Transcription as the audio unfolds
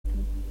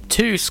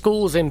Two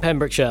schools in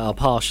Pembrokeshire are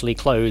partially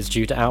closed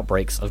due to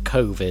outbreaks of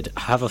COVID.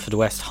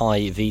 Haverfordwest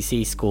High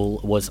VC School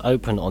was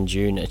open on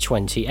June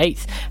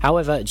 28th.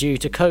 However, due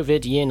to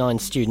COVID, Year 9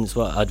 students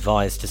were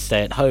advised to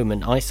stay at home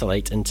and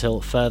isolate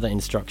until further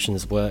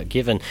instructions were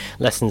given.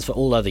 Lessons for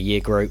all other year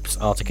groups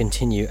are to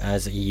continue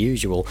as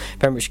usual.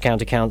 Pembrokeshire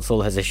County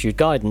Council has issued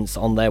guidance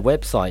on their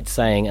website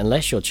saying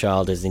unless your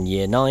child is in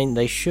Year 9,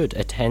 they should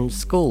attend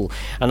school.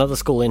 Another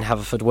school in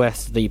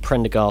Haverfordwest, the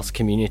Prendergast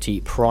Community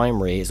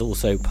Primary, is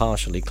also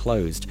partially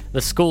closed.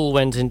 The school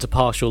went into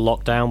partial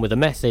lockdown with a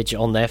message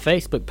on their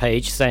Facebook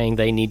page saying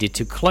they needed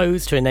to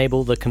close to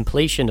enable the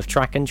completion of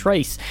track and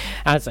trace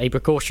as a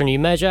precautionary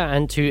measure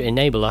and to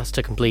enable us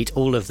to complete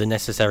all of the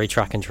necessary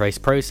track and trace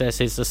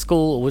processes. The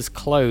school was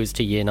closed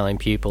to Year 9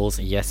 pupils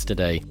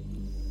yesterday.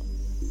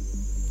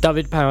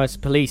 Dyfed-Powys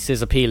Police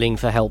is appealing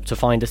for help to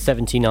find a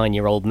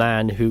 79-year-old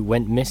man who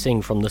went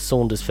missing from the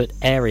Saundersfoot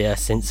area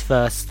since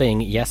first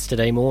thing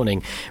yesterday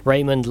morning.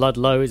 Raymond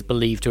Ludlow is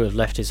believed to have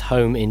left his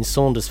home in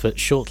Saundersfoot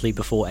shortly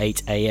before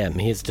 8 a.m.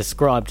 He is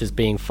described as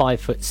being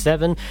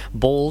 5'7",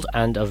 bald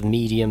and of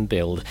medium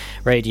build.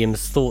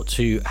 Radium's thought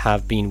to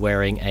have been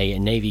wearing a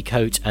navy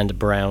coat and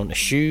brown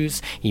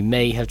shoes. He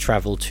may have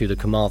travelled to the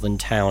Carmarthen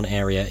town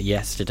area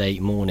yesterday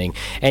morning.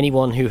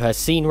 Anyone who has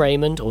seen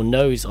Raymond or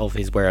knows of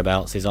his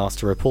whereabouts is asked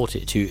to report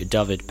it to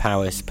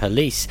Dyfed-Powys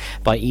Police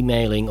by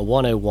emailing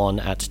 101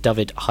 at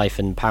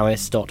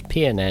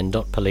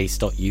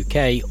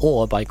dyfed-powys.pnn.police.uk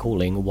or by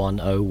calling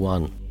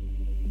 101.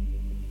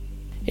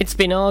 It's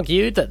been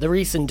argued that the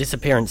recent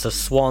disappearance of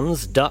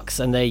swans, ducks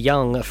and their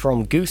young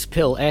from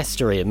Goosepill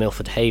Estuary at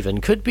Milford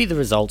Haven could be the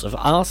result of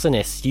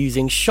arsonists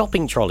using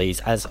shopping trolleys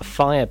as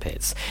fire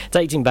pits.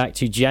 Dating back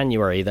to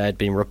January, there had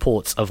been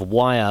reports of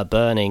wire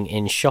burning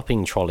in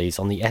shopping trolleys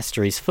on the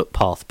estuary's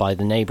footpath by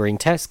the neighbouring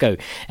Tesco.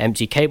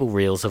 Empty cable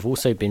reels have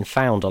also been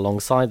found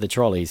alongside the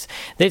trolleys.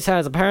 This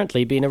has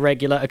apparently been a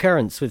regular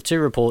occurrence, with 2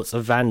 reports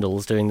of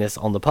vandals doing this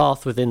on the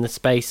path within the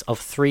space of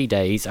 3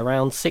 days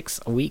around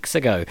 6 weeks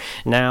ago.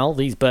 Now,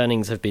 these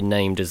burnings have been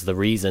named as the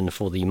reason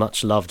for the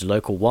much-loved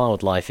local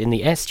wildlife in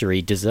the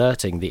estuary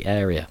deserting the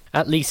area.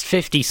 At least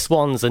 50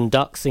 swans and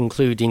ducks,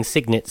 including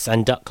cygnets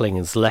and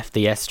ducklings, left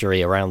the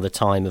estuary around the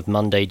time of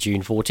Monday,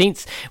 June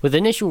 14th, with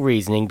initial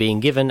reasoning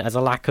being given as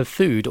a lack of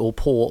food or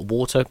poor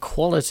water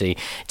quality.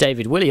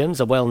 David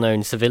Williams, a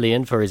well-known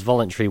civilian for his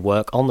voluntary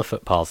work on the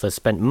footpath, has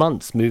spent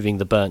months moving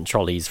the burnt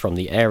trolleys from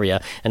the area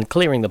and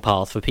clearing the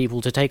path for people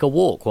to take a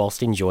walk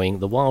whilst enjoying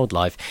the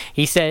wildlife.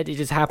 He said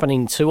it is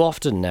happening too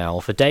often now.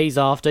 For days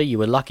after, you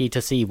were lucky to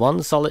see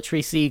one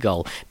solitary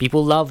seagull.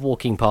 People love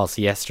walking past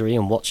the estuary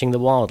and watching the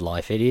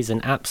wildlife. It is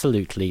an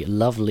absolutely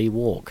lovely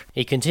walk.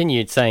 He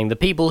continued saying the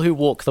people who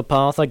walk the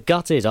path are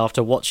gutted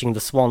after watching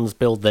the swans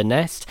build their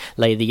nest,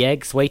 lay the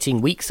eggs,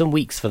 waiting weeks and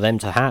weeks for them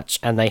to hatch,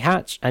 and they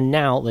hatch, and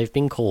now they've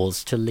been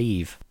caused to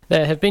leave.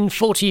 There have been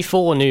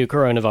 44 new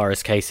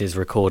coronavirus cases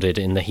recorded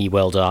in the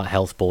Hywel Dda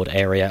Health Board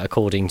area,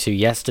 according to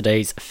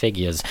yesterday's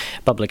figures.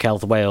 Public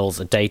Health Wales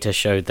data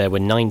showed there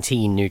were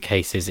 19 new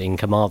cases in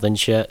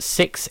Carmarthenshire,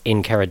 6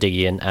 in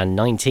Ceredigion and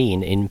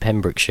 19 in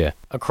Pembrokeshire.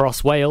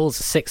 Across Wales,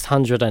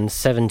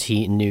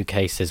 670 new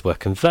cases were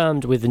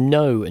confirmed, with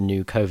no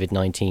new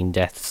COVID-19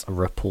 deaths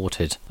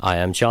reported. I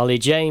am Charlie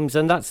James,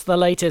 and that's the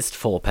latest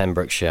for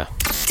Pembrokeshire.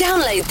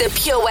 Download the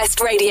Pure West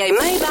Radio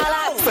mobile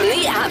app from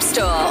the App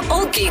Store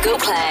or Google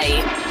Play.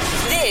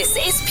 This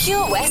is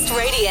Pure West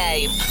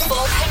Radio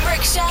for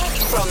Pembrokeshire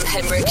from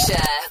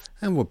Pembrokeshire.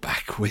 And we're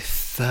back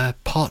with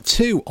part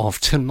 2 of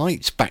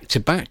tonight's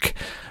back-to-back.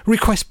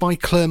 Request by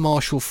Claire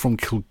Marshall from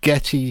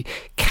Kilgetty.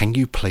 Can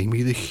you play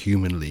me the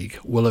Human League?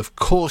 Well, of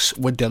course,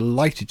 we're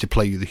delighted to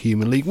play you the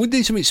Human League. We'll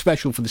do something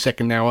special for the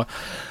second hour.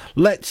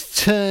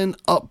 Let's turn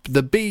up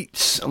the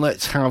beats.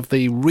 Let's have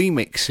the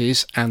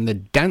remixes and the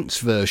dance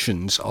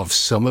versions of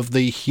some of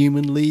the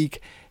Human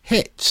League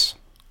hits.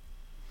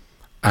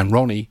 And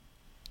Ronnie,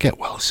 get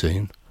well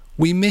soon.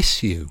 We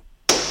miss you.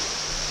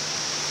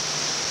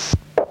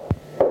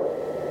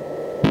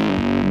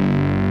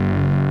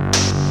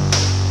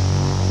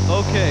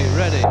 Okay,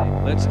 ready.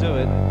 Let's do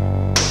it.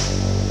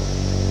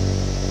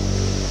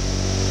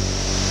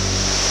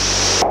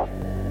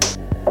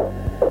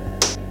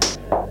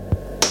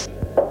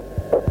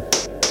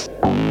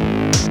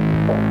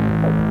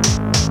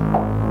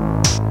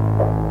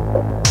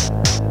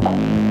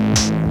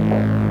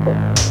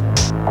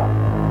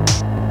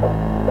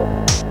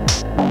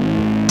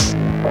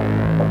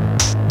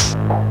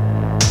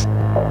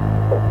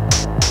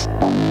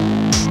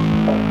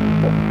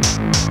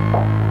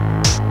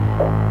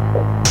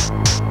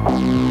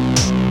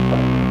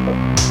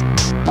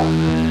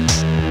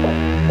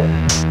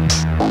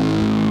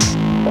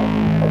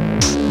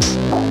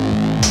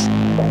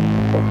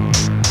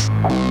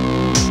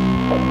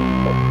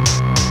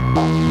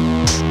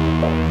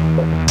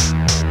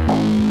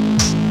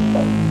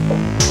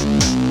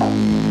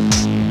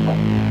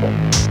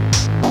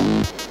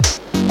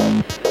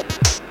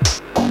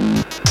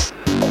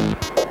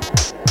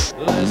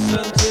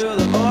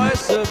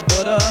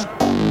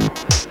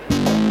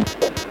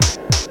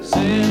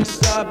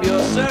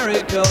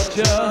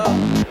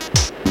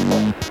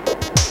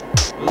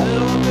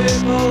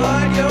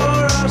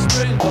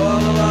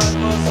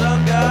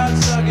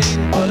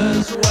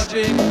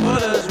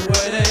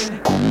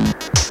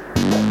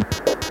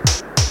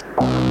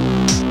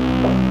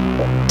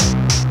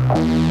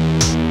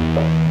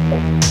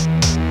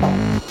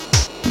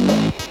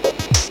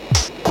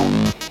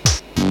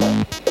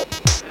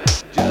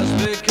 Just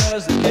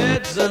because the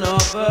kid's an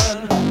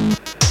orphan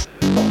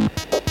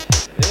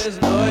is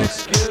no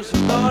excuse for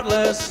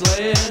thoughtless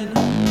slaying.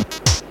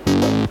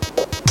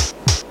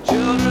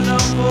 Children,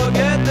 don't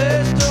forget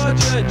this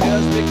torture.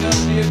 Just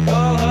because you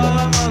call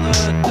her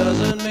mother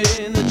doesn't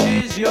mean that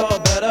she's your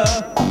better.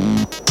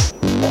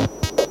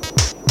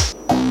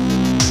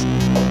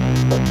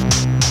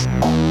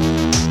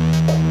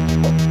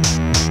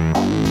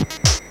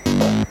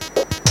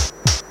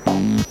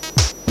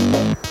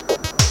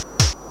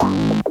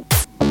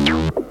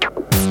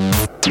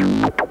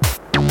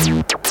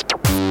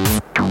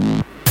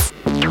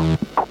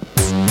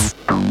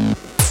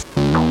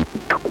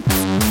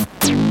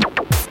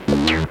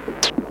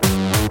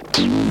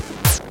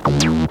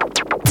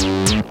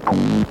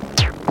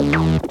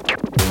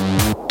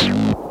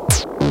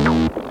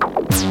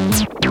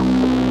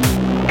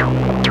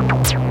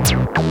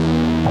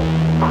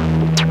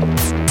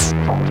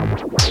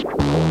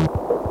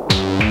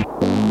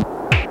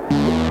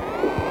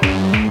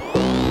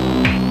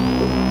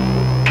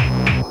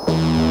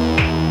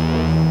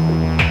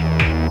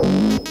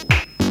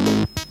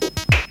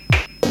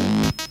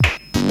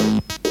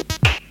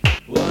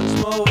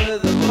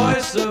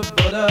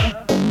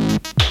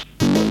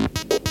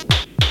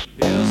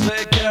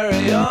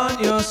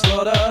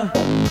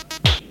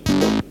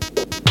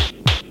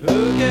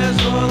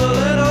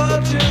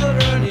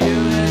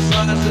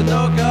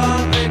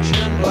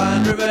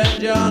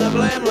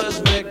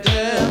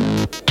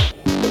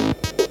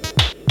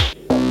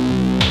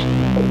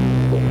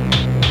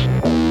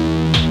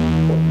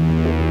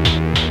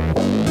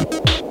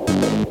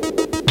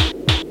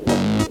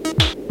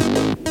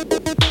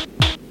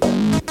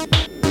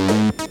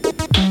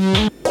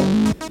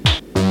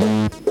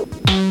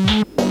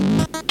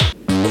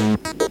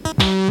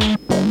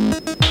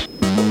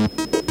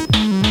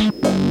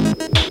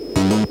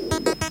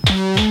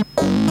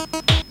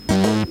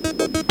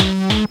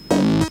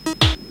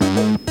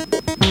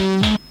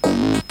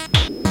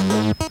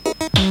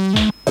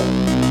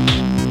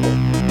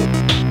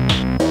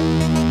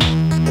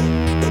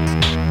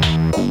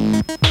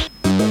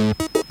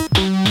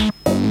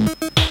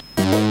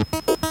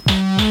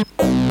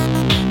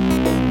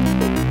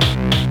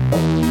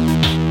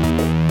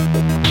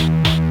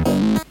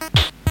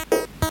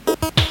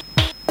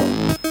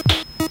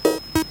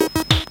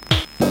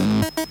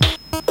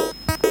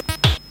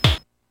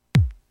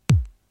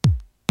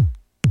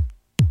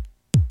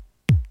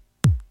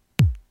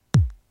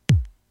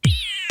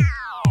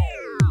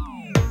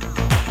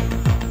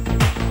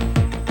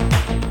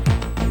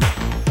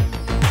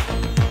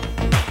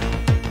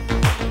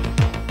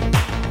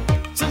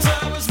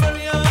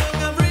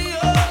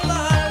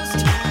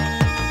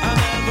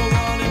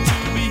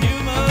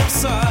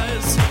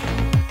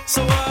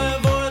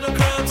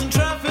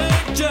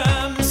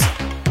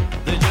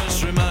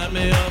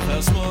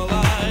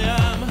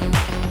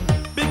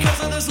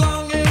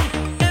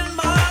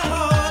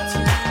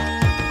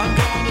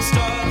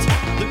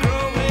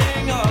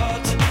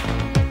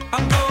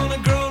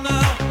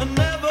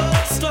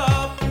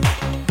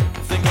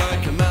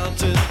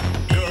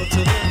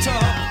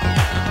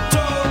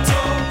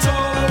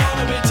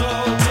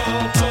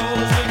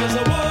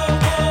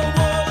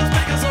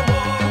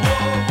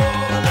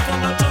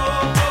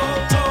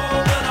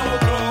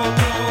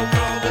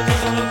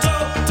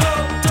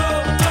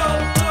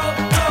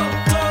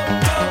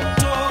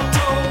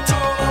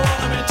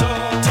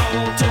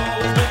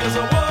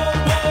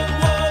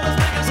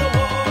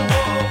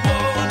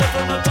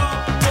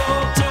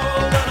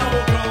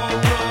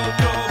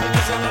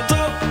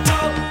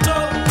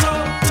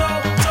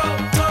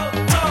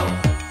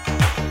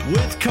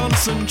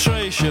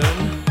 Concentration,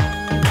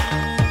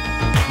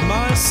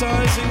 my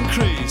size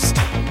increased,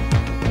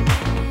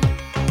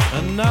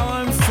 and now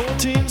I'm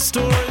 14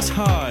 stories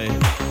high.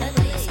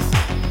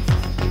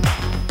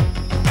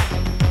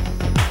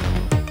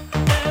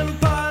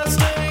 Empire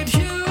stayed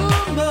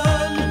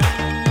human,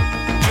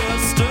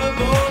 just a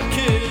bored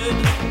kid.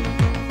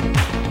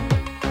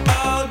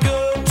 I'll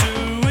go to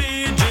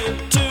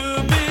Egypt to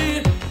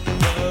be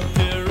the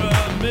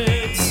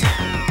pyramids.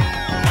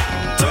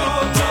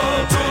 Tall, tall,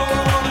 tall,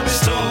 I wanna be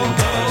tall,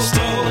 tall,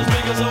 tall, as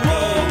big as a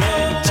wall,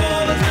 wall,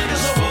 tall, as big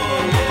as a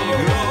wall, wall,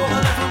 wall.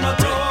 And if I'm not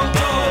tall,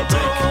 tall,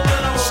 tall,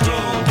 then I will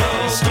stroll.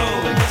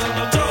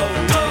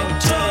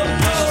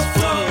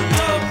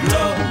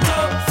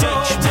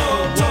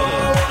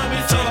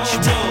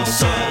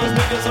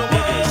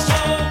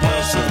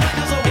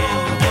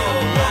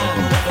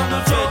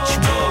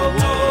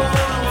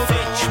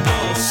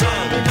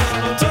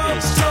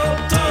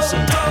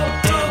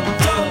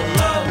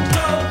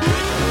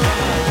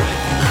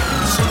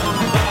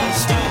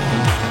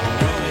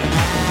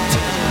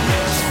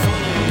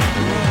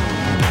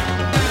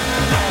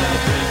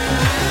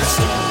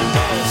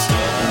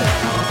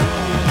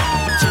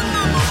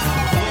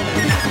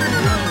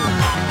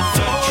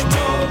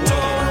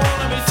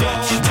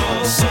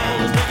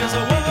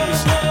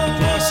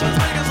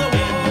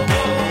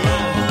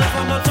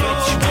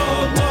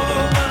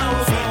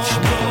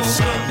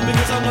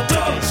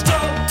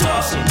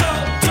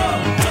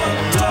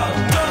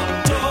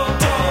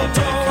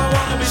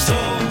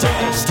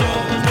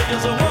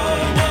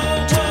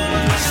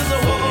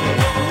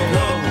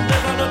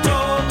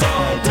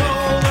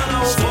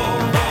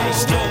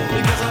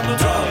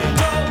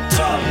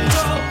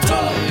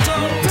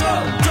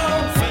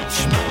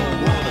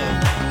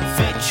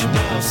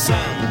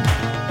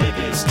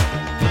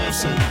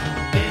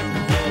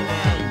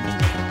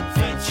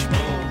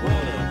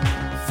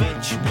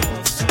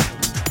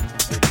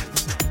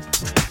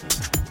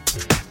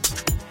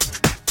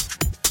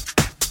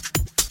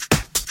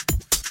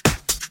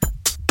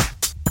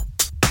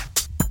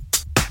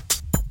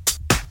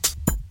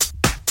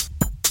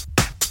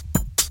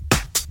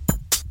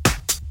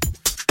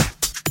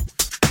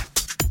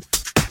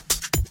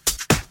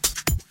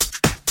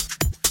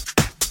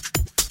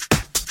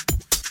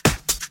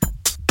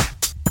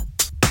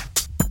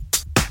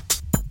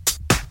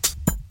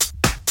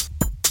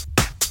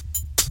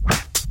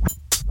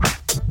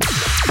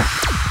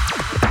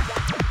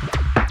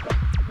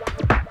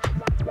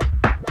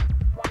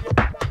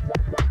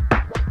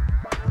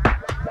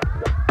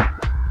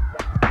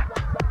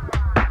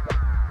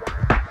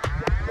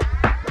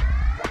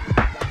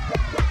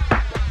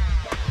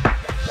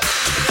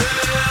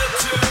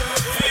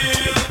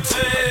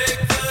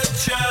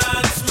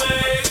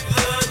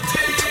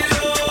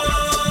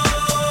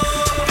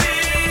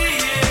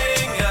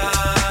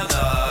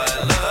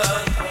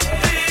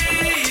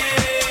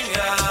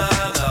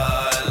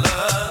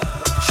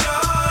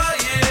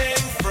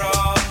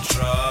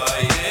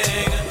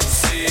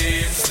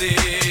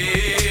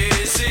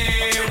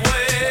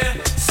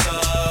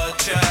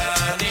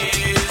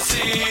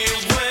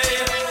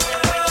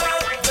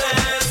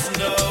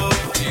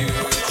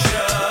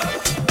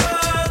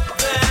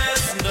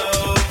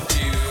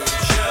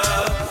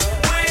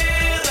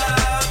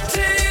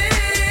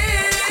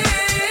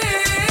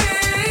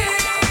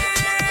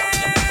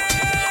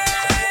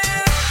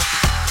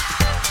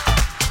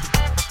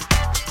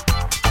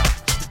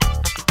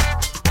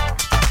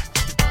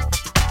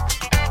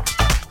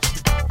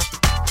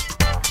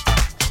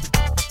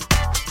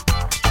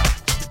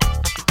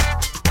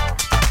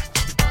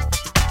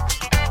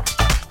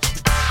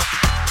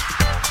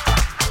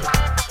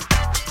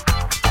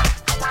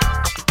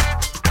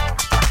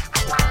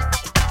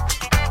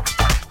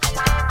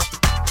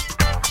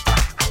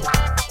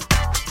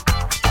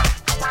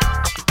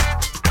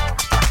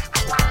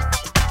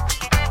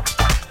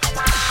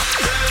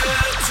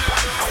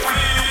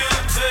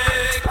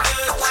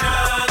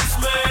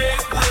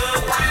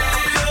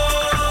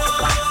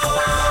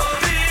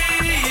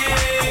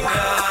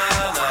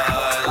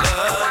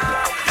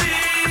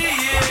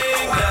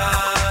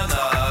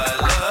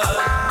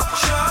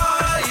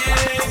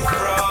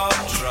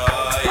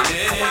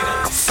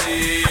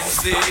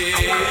 the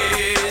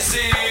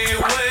easy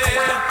way,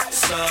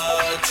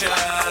 such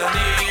an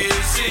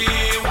easy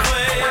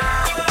way.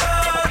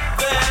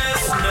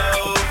 There's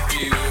no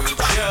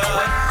future,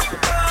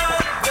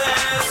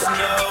 there's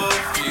no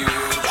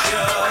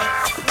future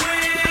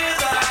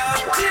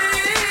without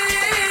tea.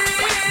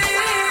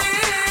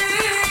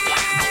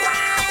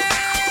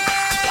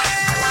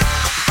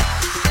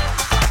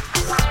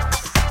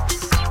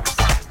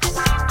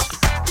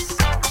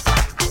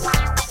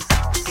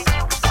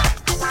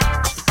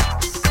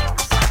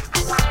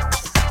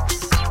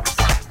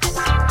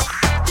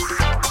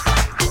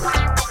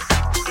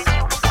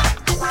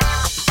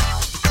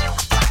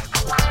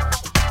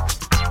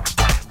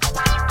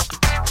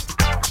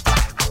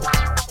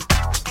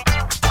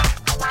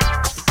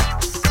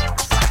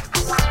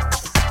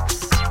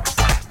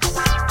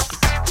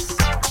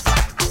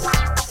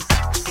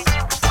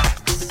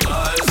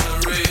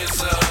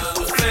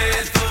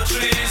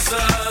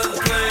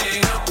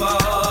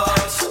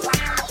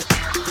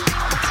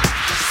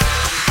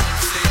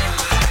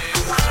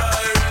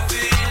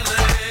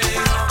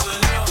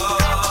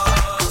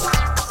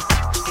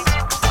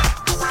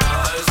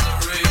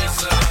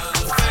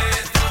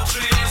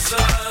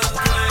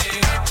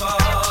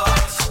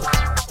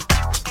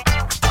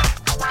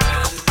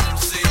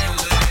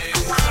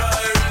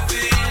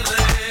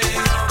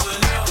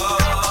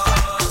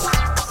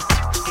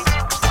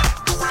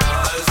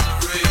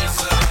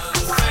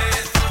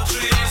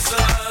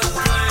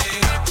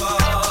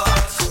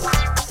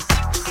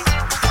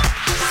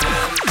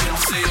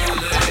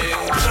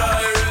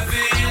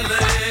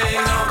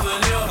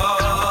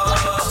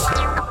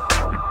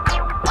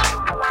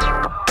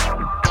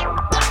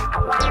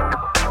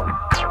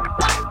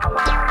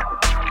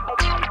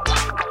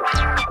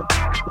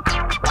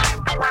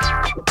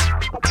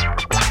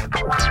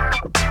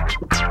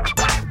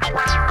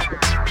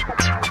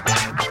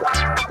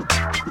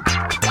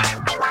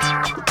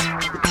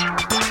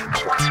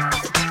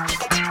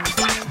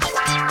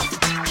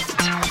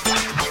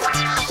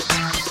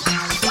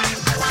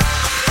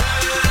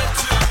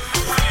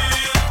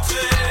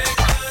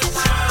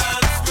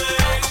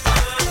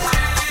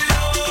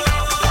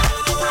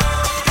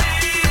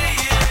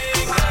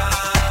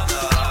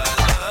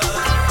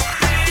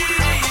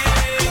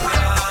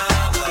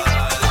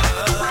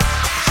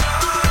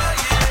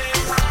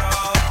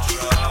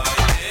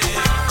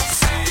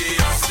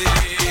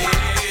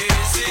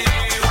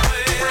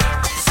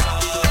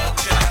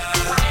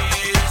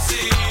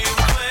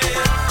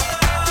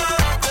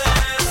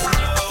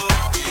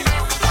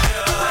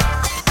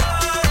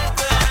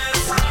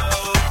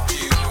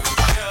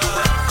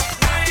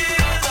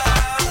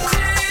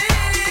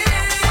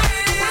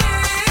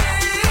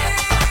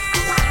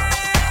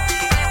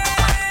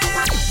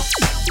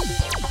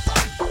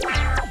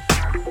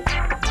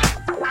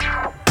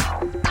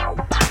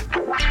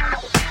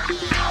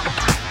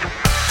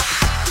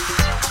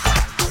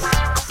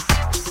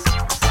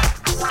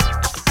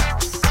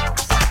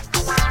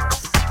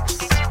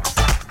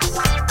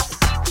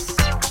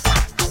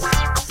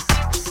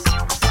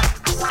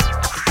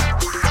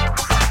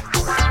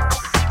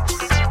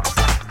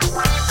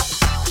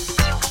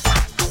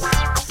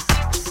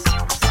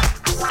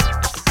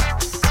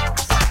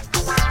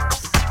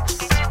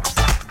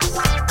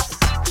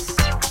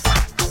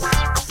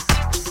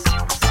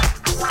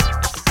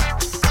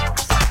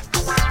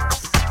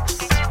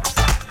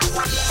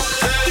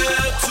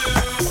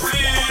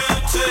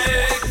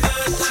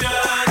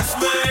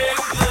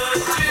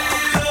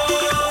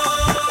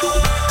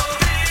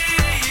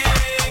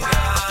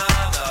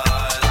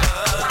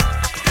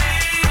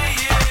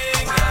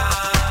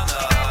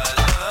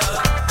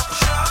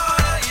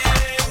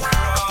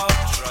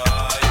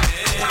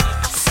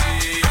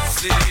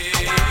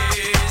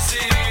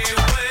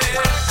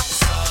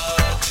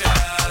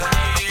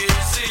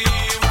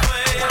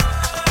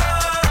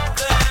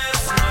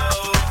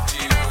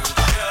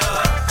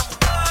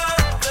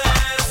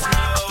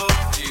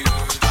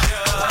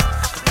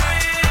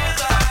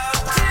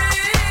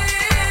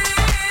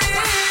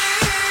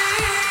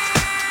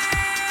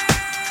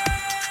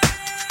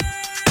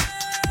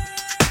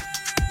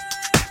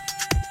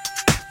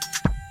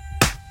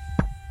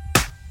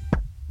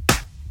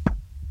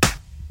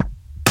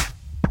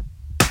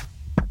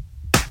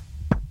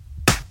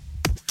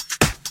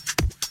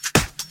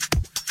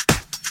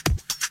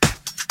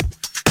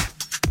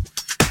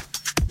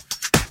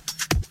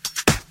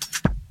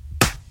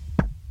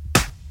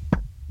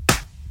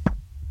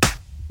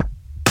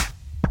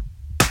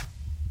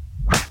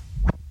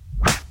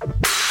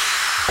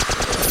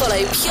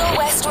 Follow Pure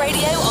West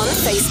Radio on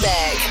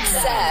Facebook.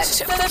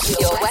 Search for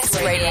Pure West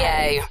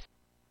Radio.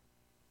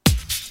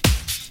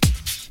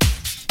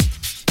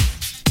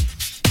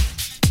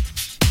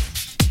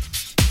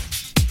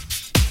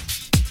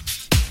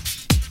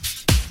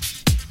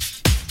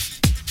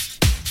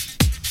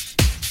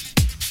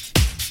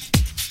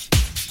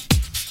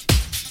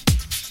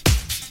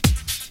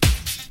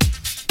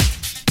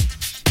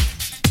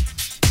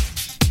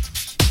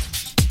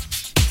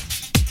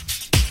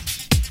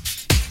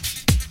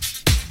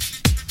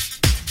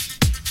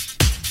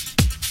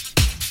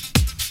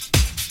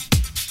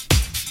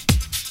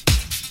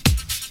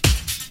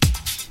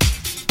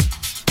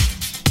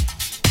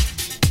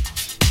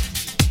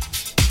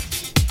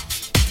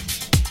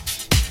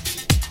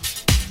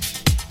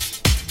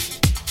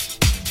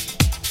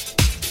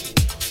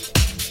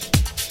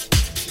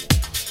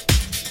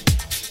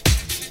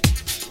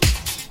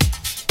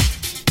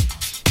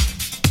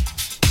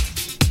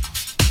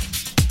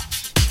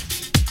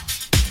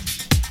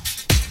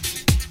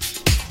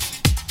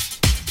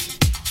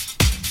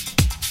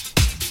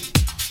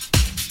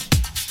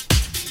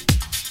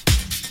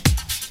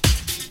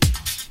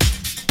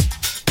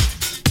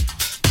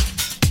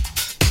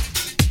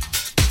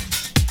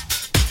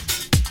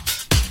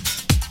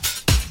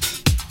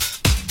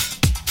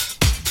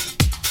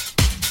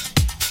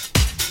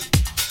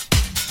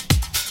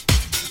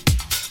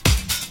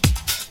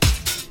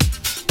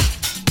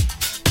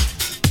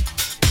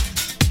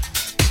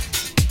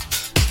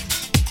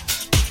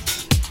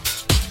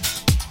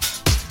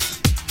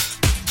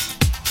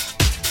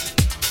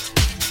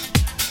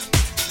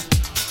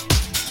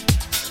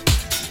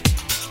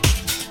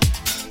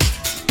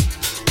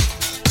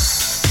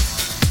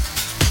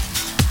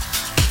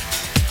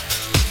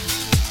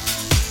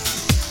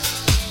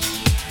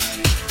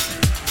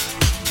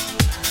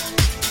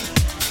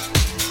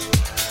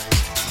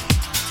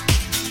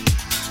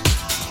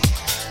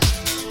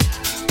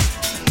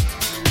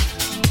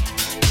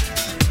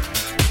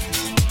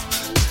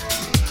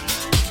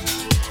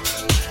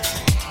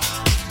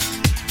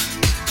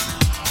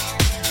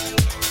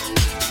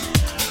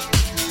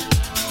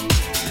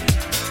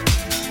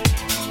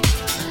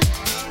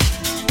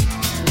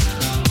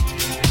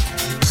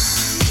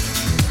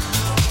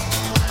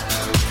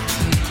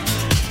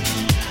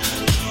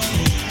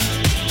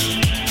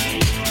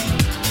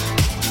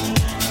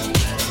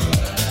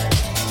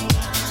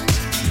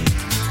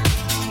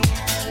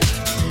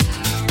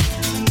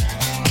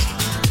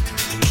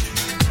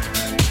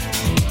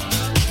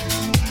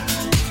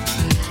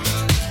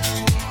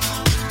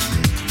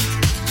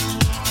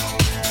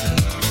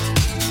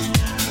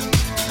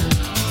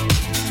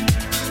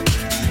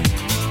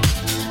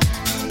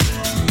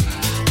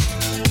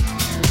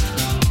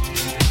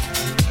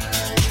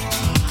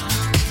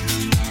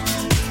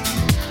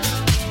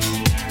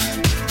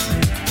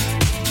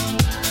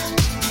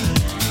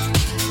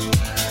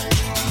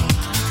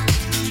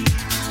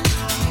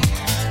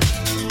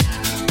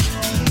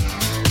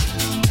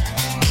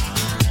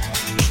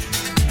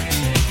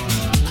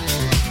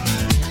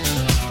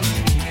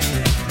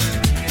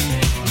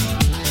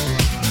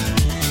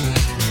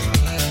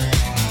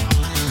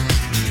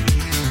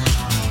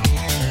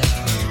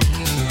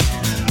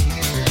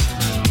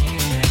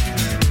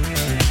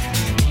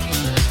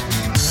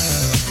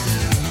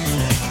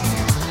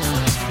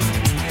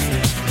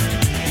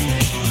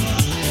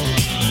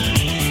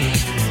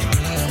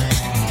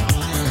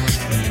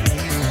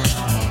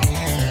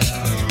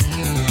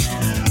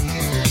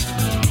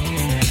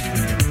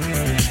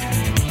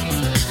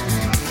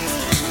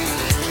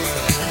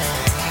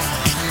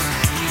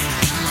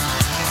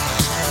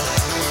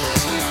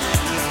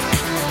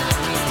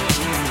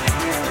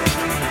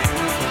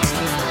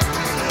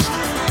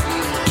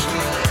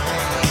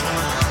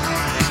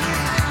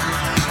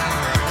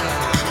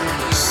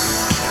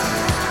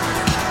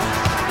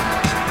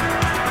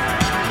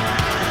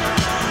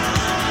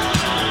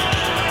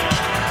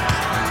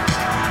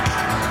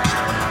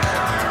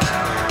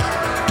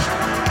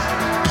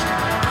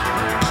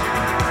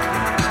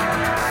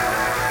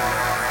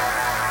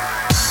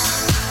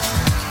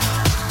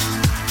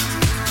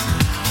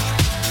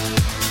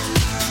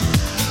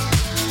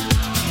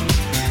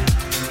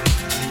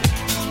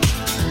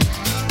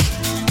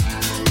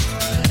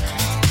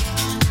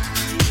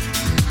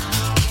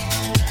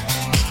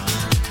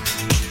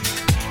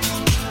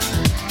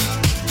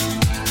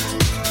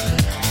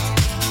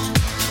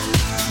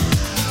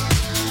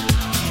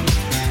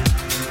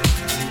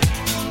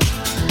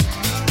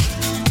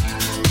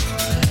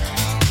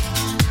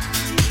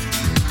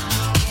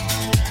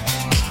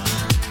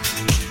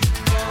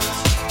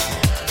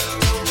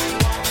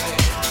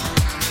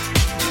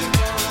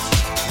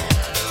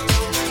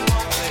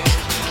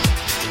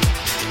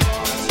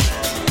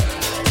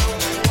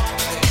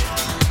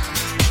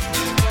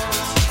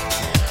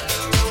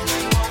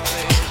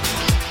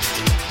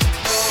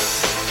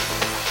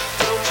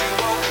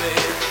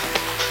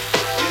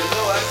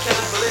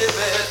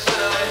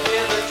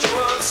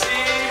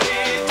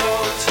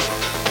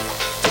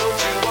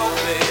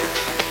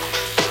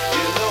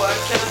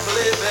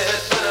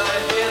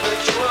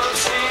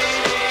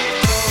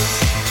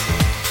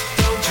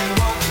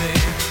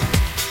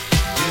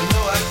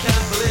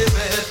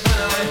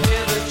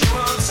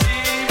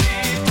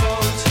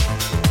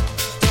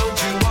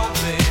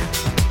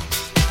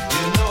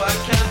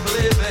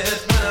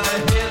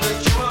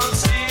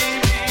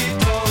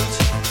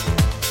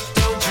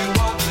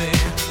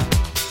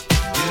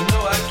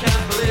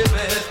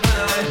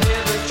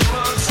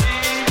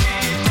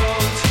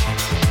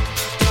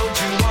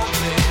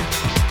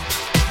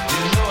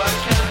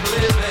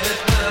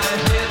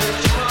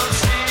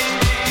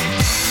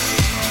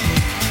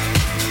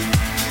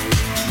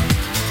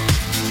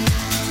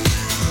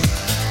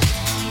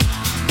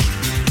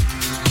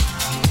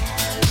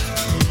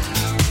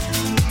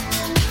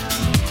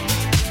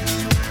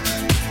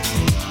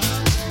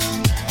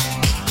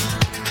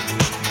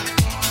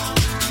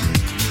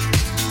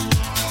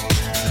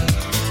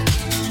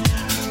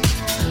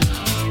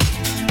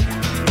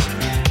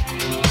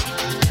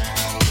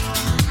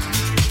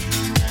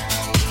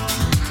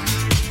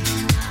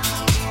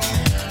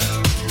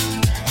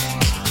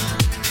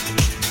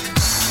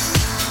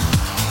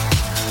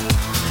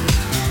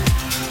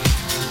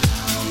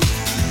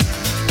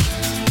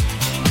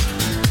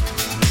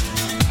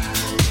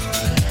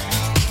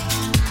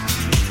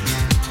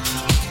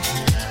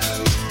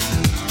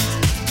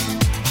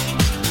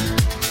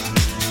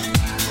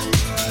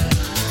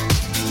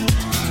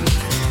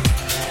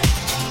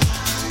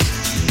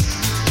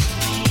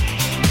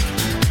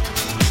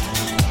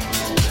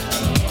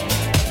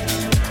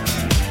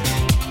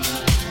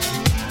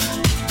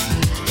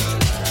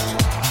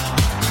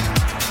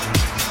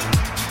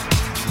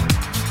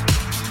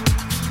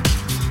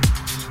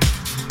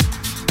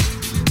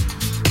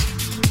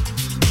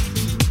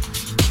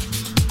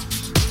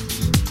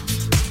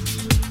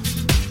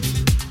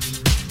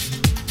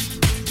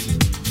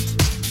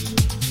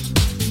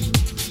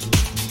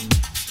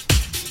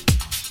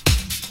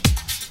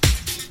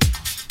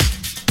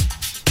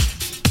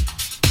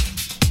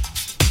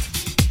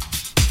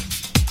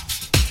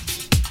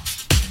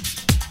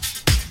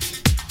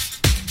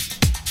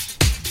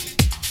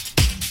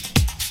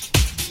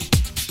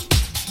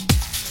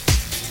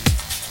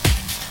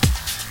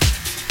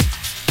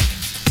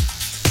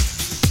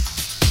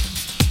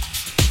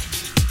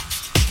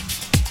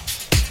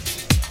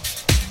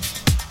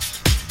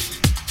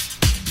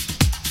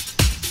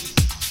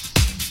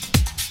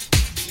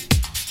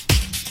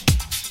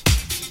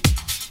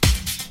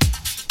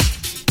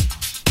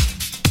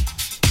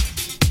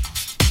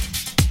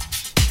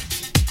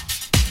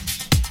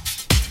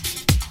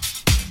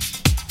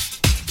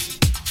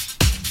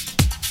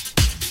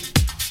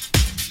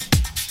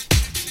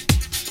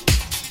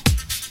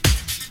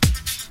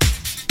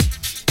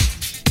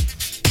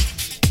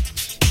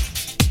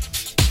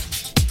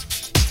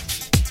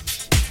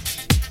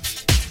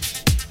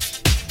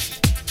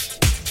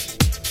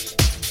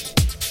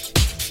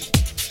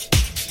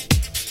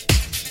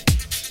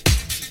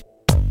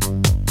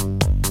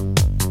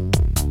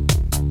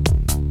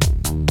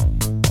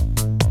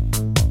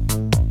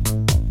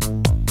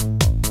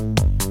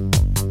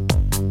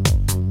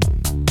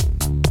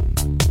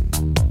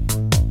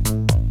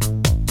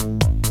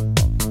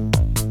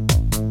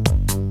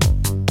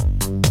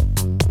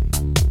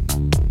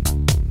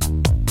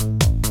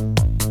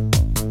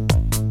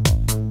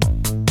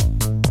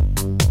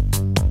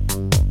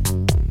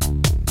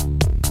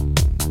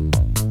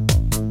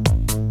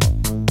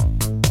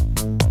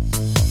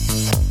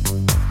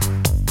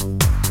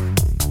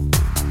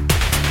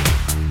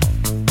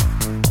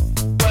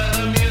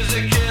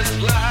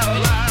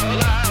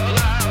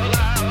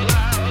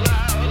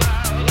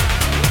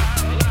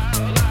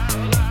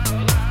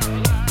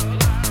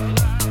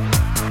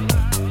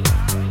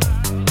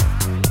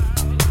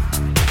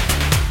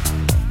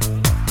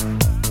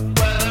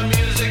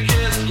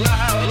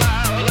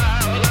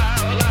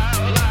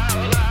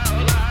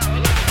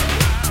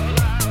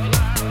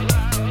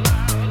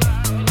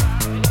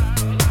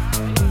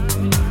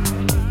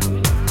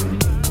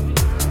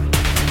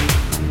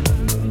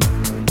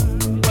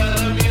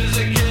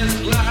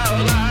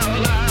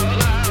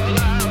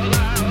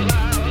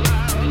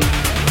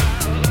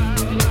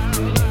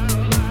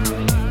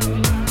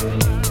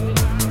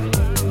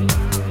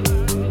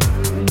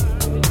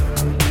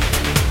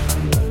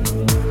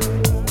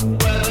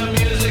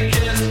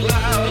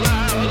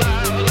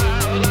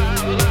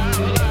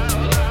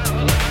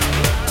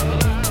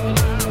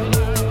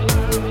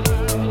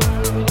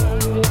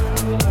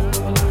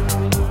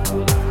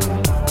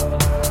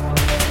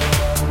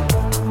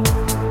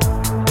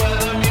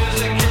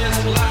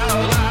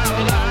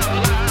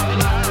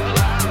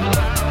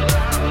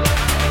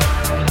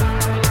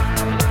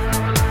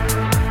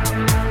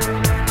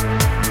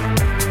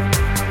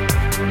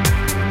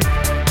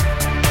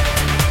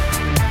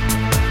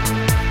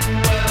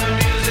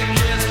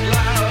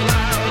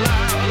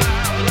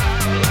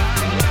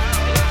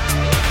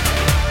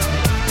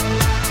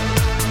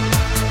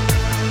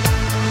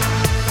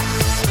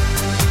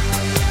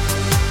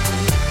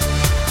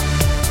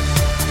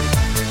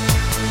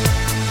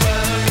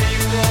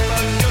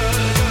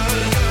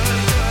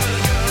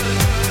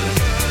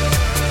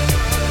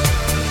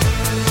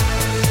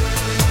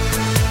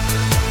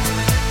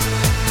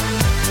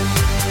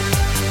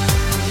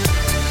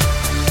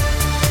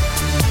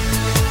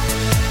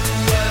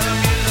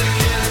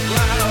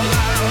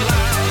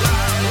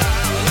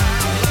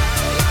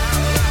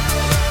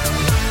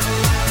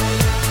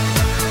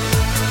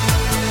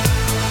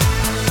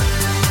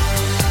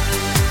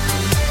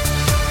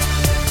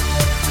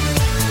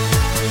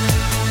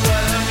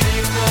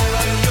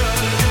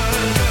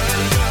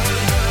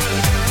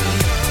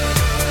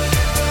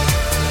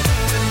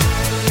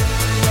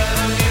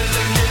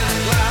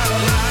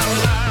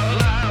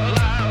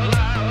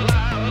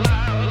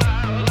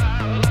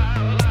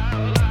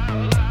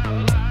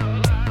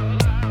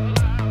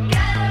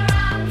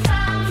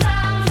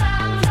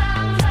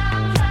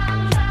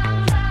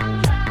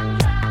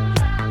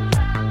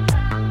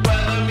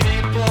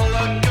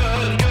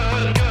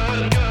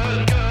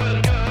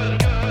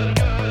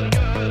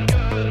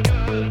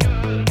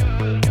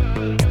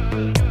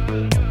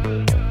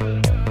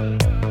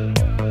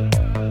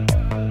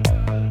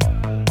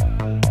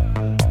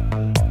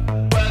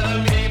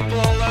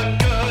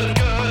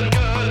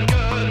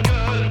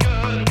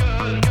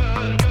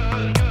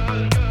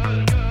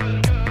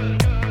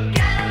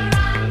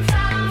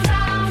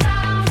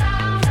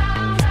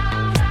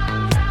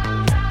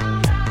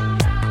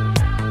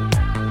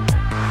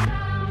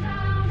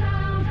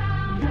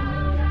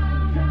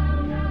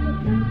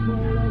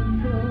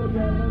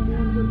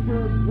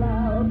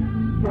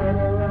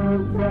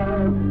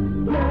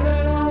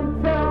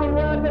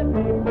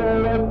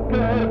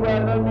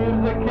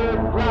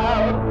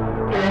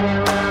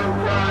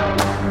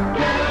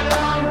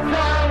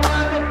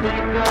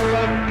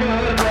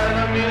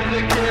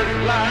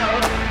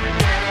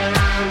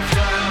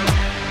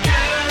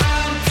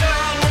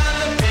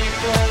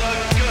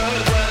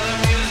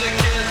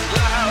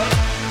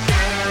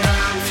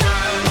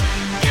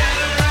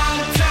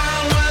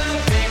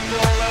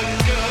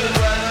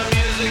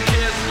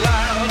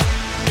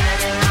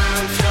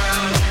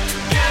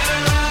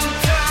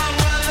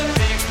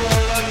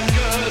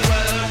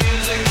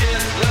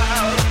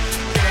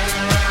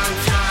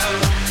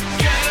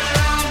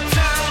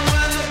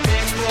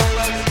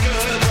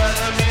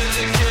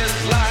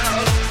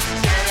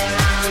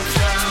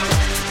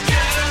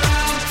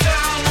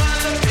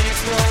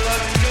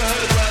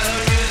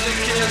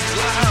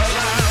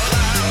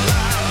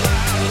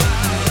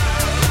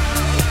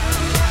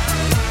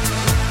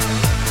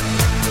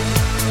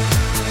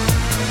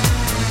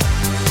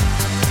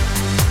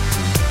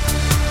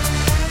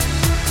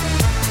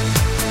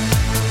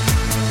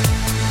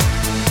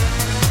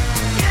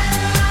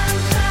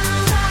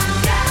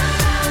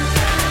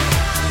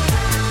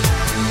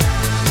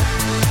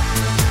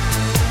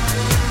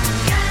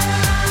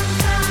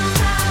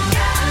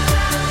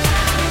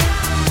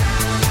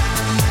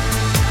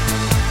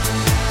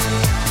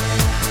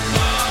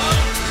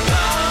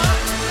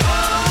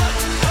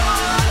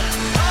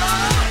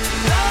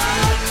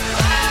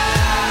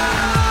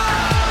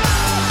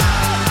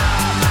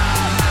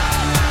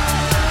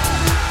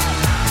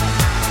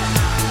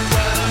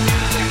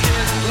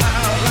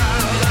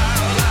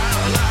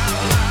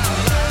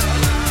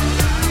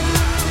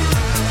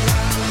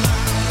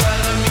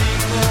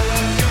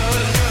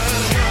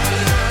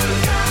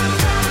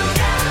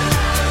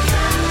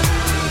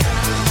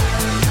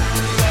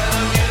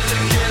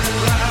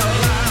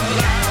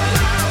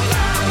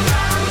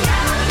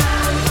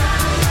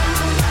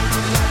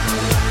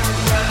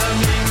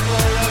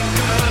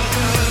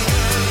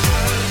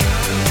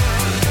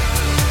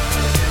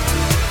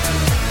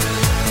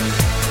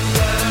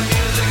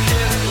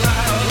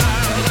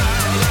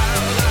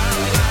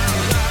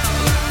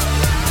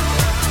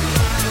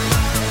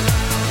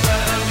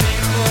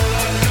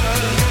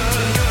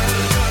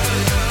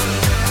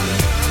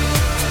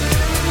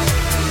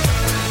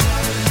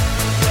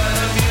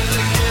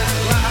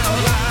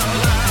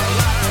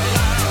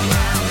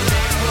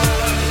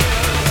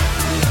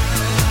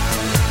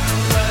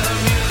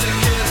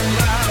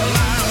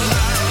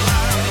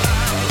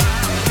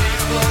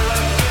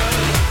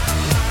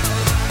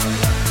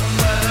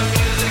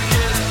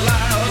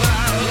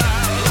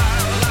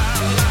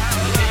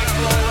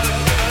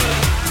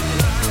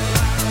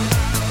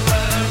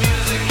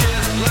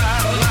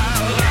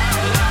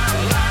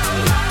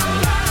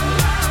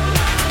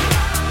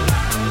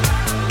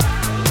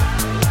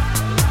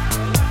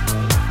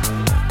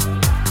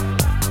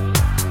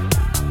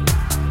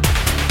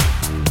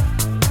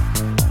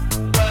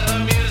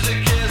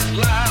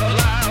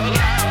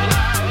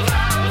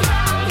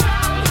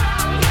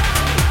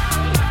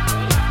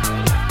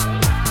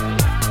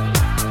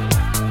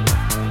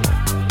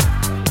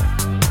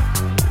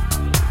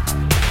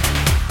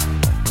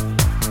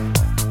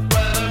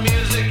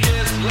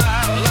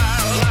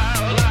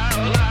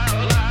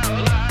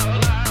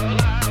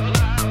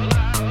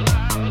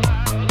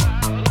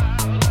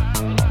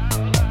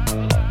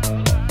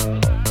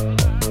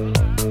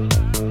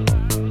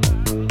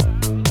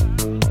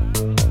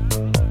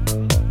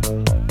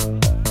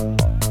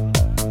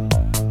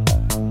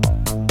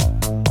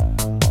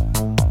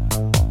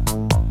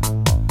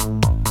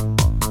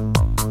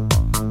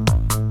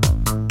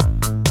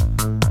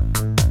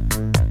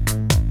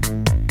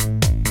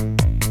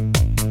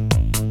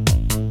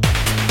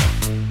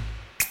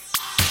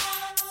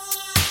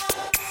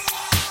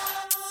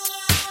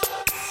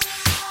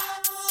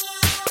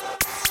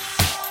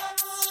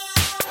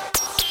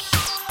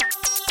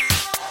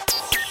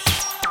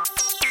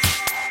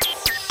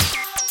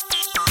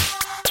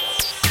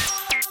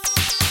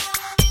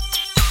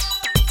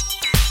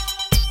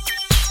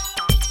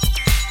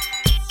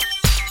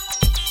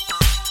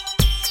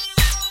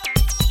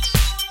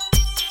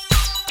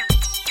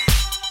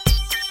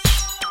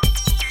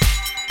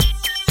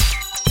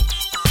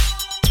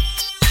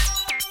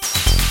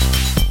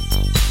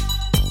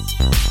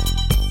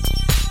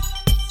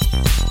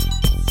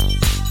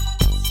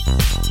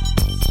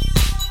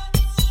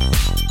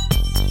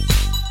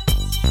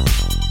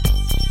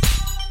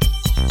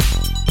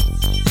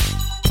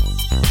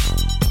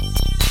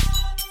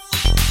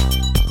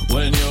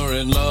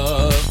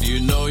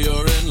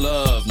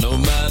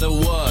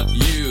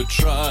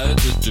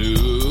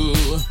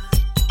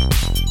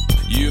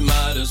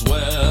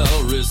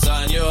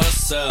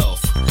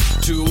 yourself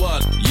to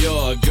what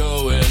you're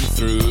going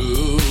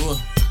through.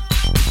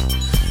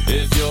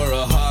 If you're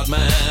a hard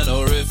man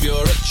or if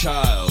you're a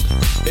child,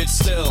 it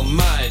still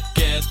might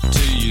get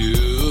to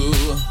you.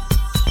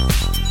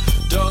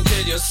 Don't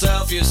kid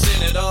yourself, you've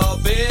seen it all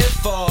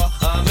before.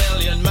 A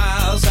million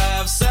miles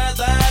have said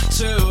that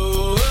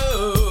too.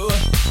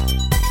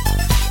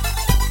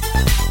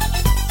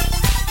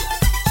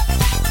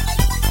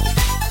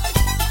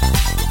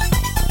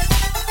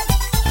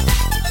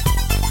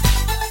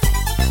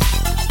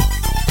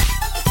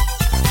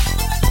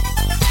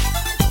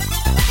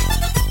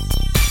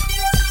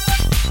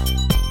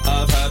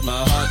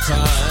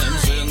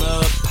 Times in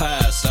the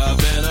past, I've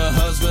been a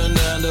husband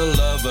and a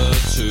lover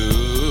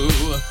too.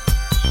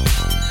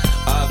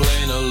 I've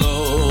lain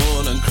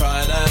alone and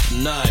cried at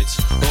night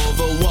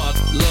over what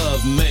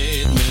love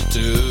made me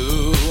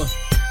do.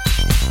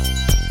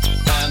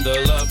 And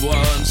the loved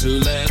ones who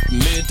let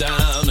me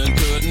down and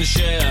couldn't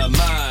share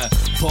my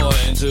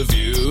point of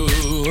view.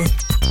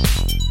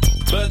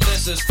 But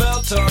this is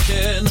Phil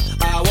talking,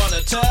 I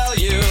wanna tell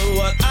you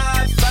what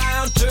I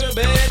found to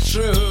be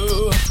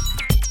true.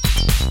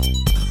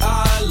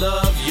 I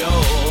love your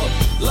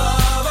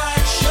love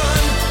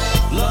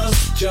action.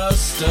 Love's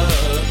just a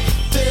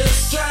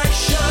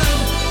distraction.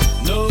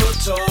 No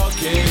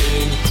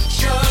talking,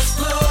 just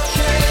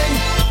looking,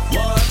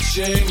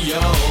 watching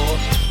your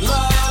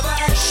love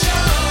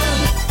action.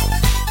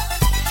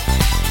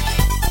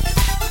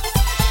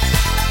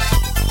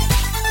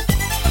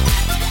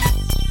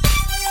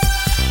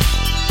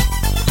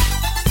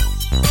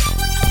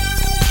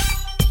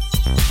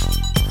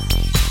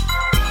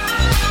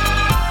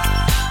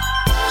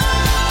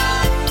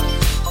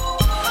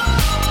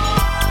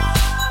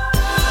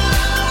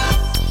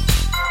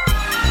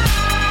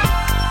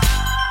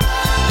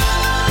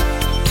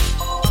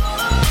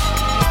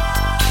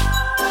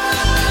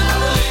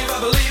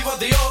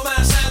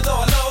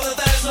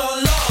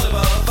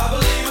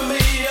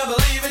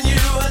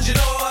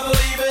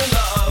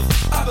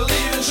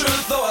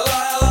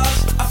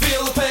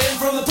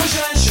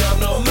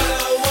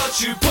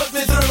 You put me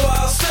through,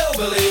 I'll still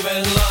believe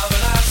in love.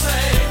 And I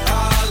say,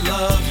 I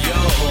love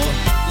your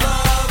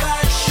love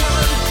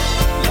action.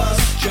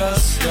 Love's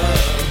just a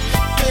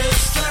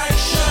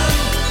distraction.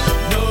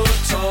 No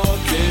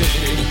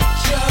talking,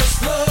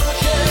 just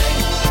looking,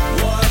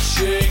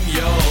 watching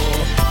your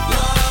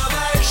love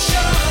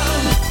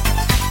action.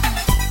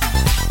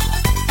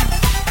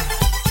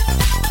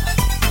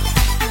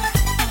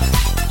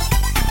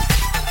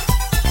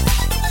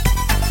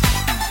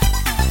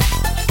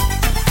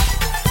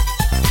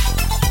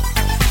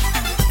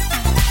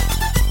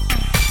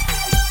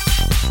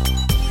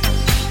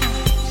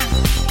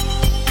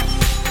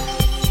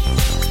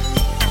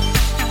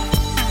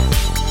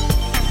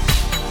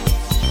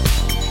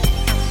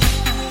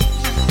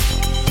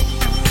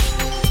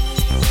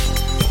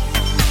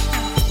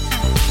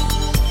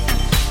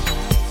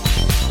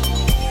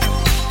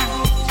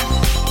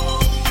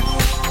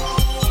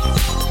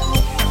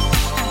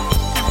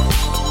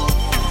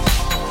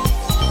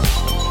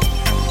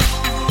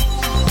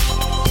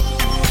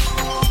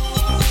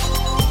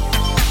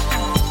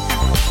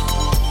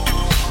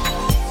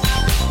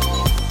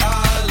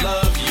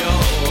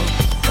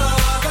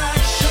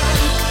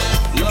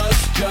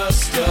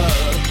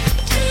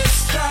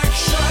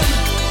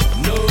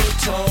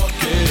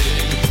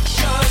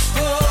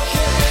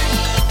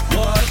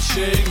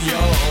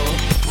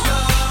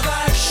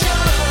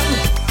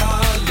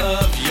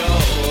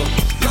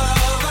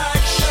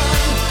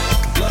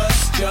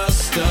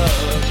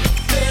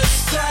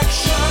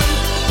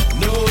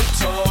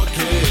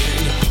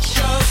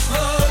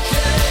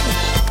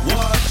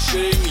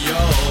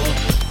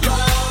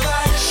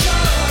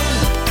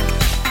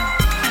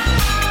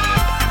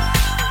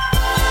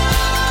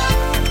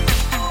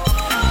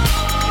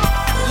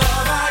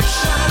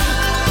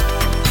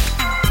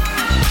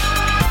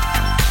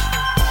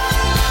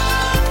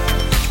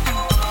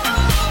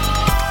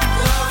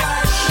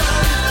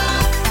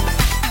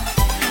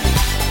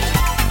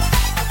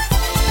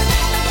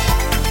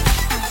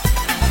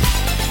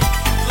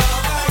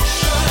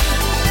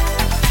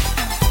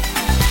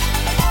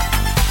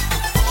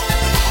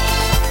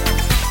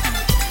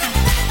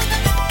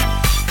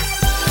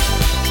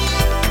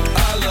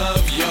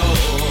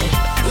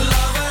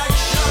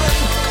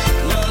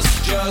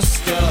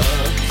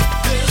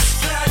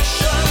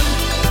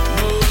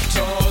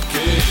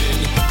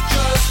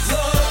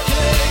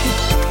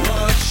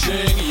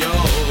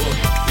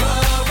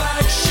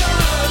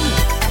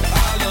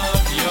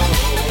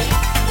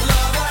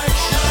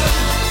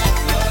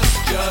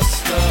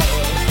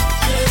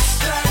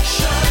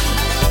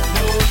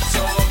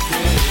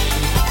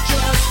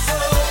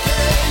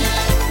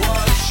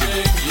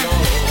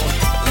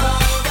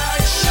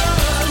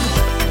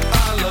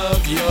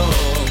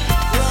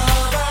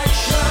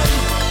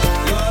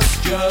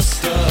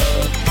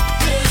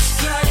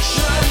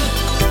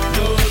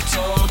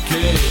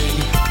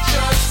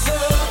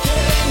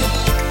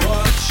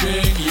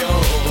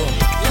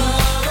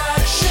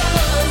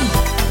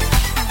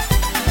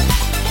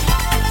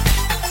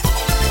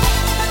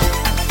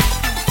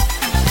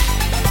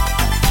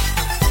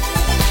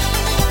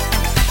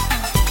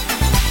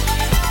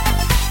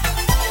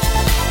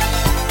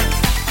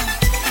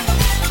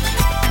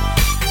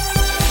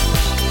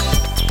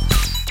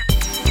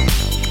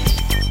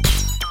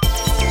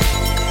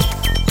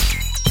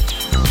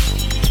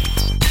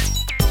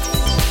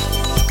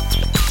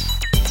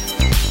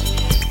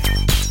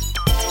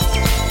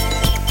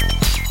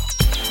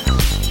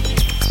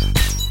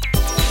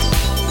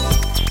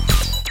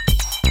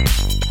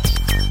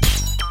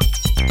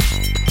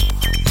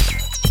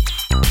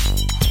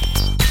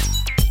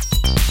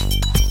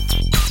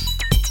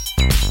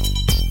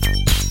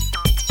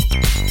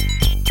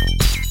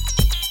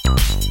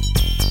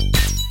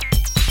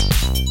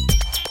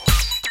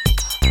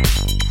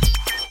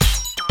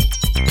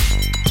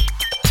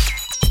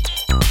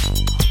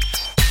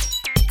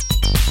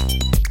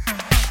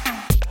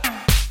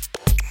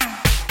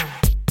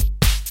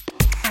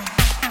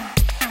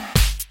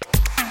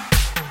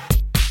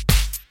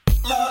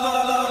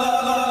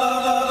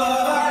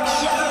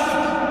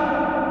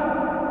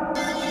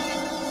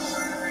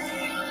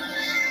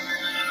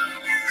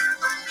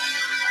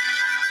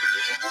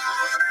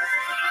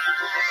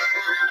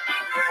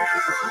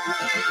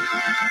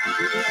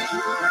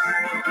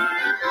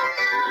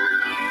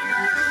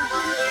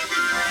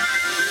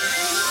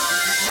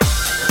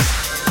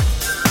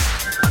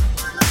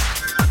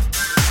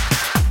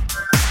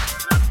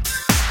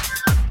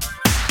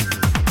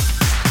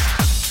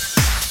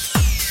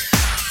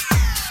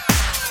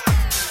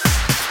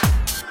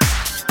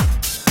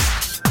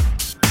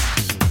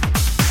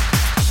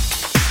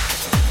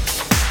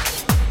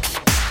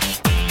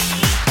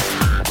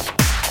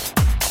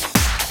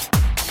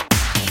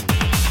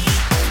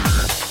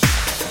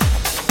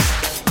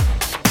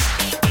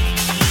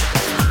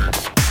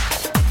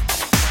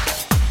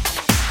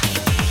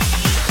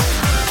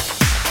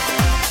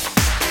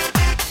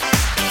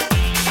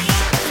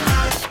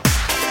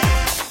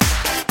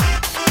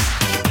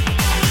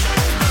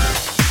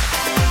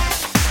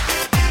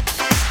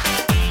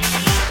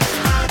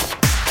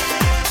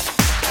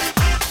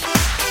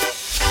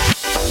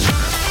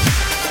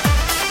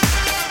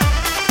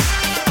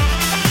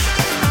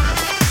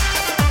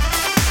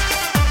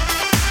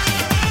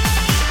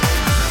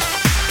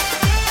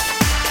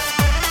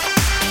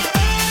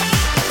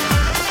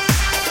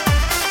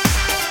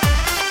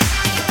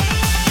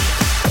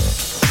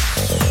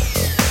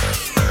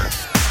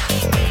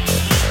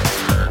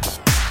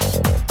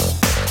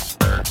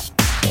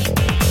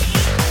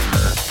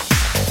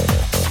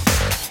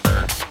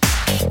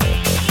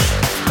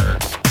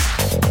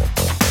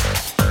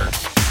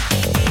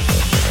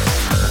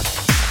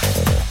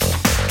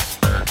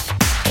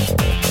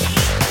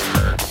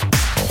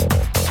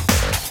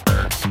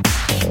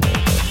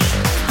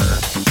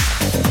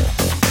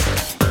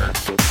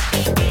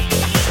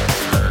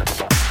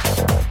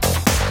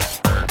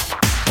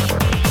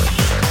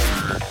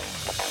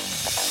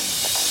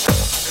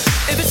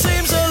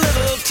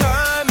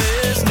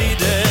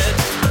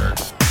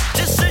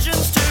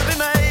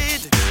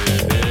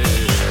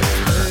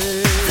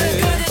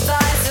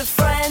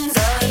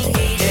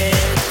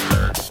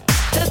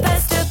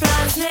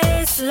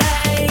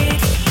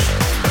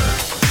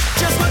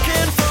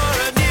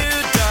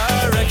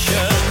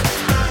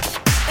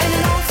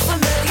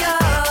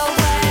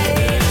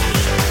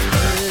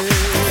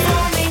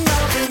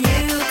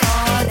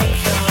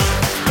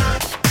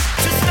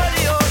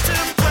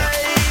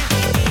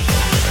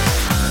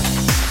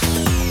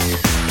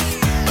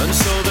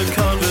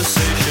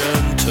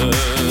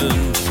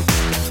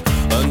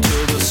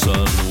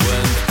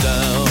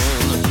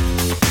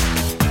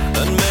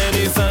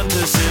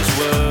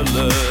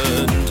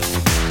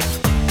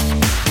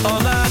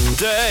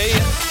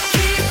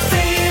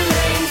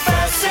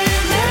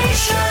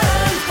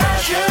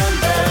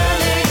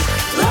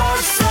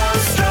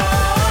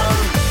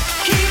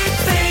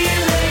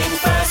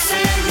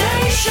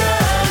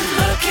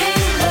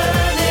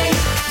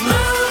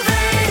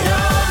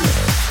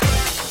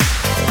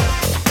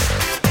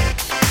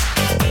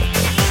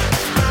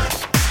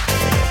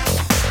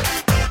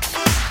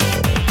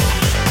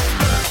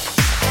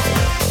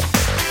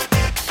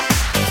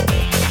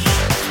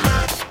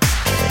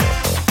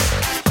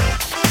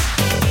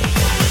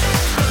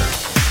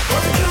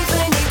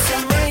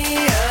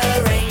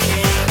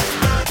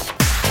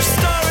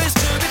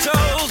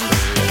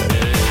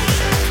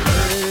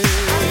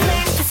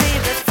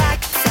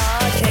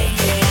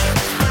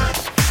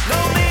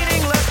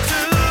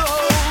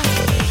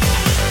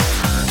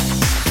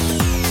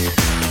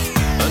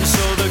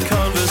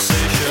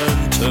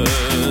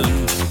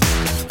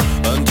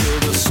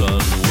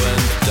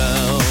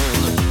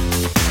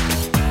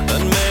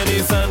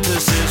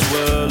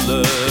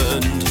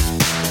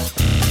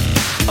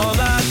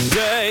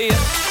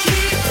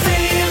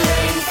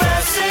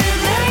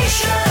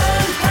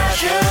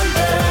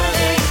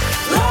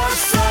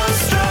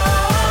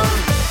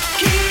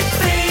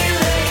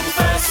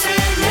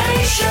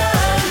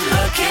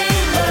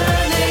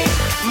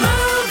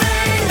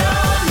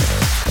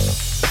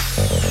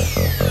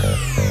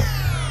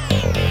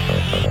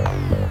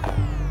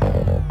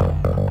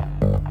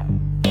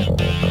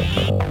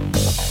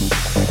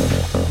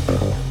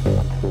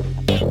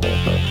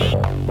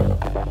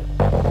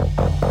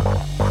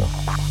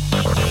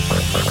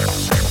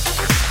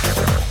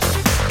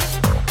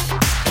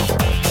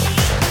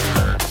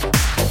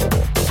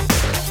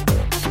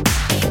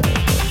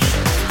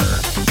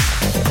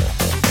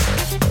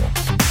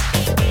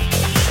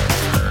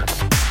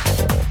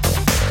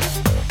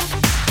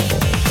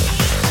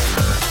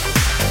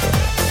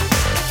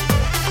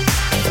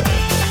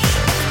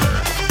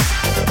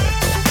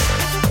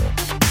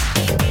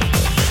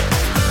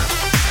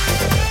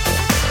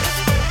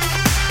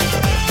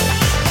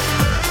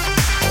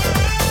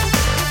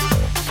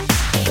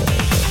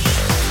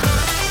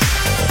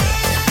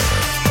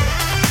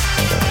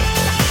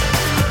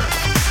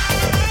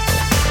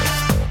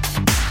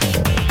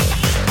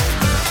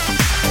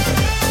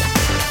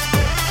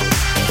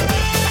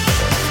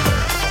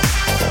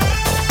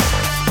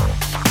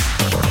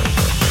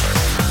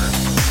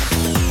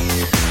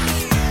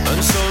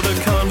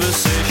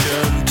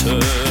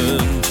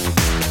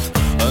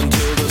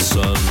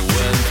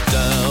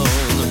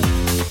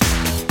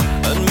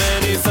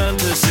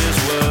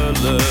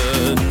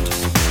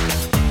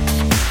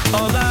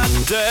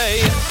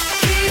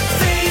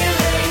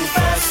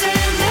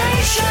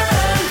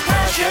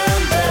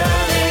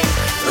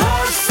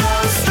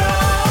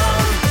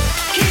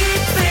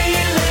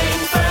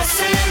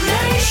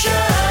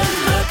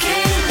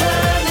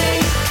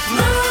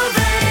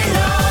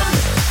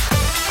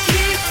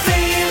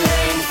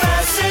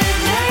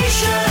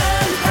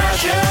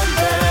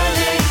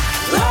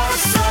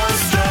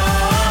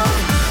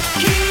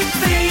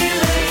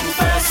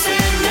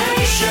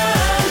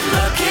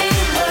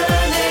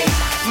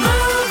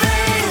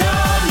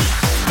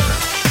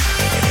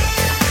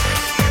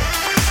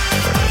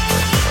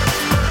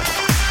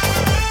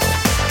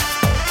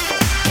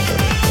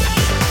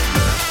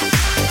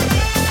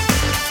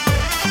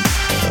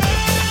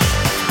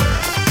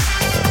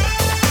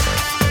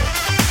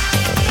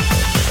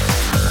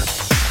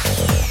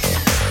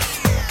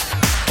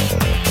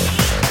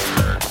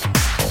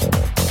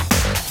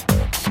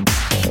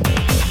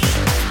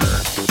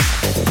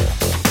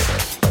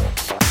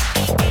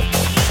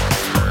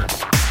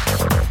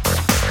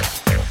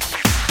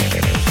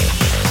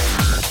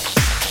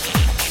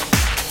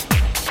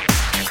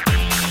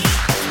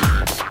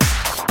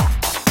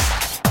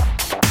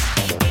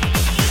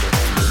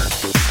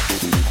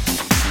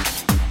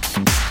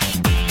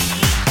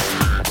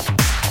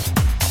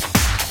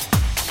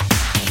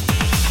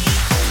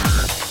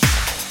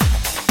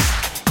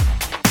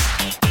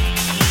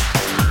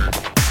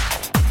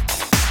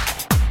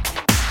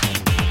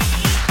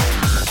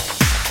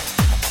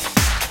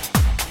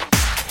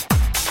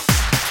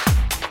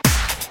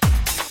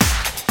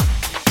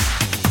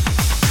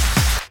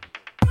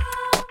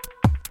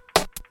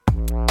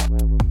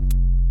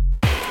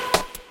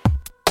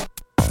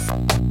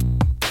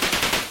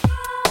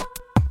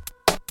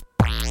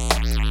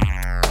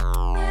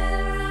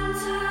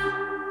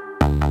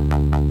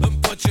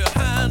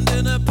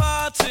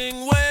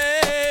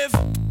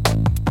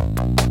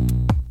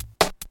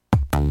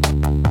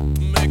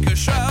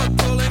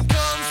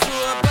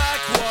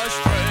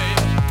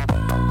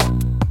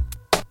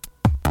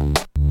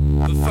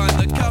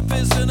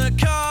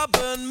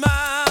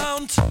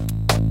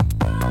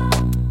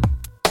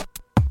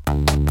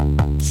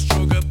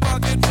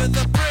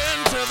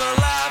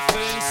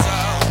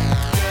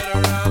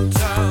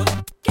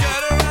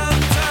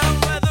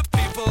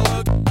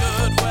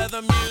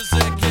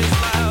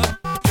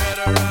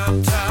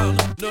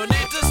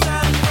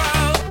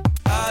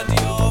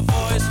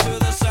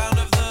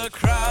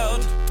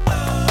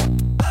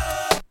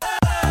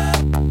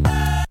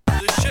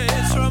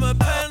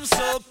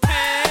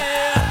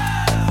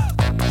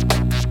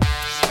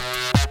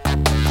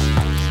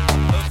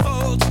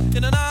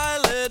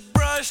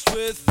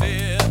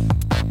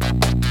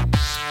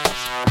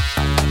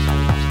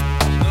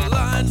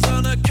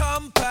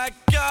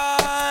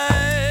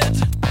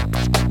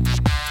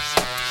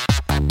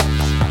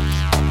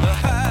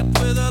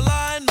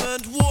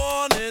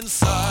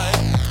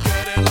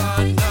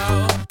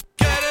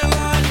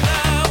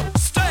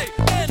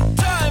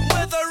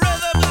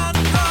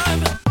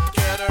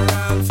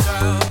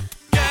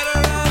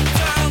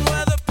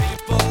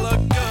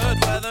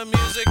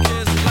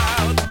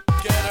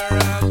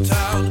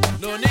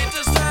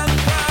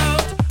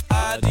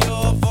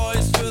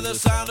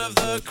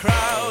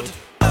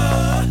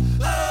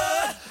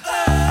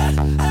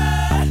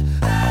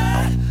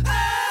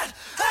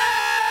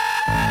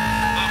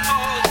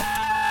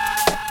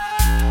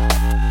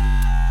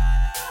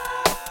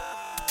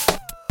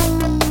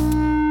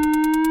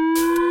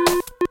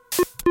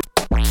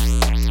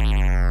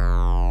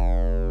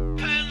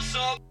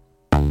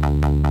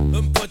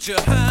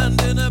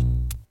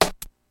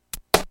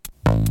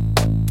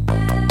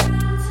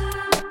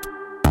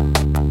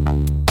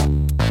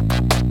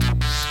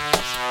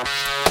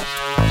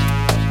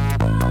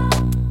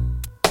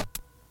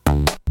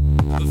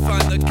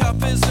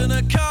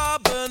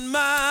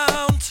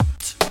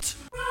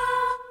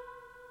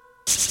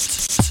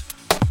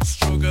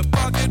 your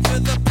pocket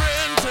with a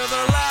print of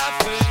a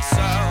laughing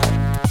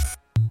sound.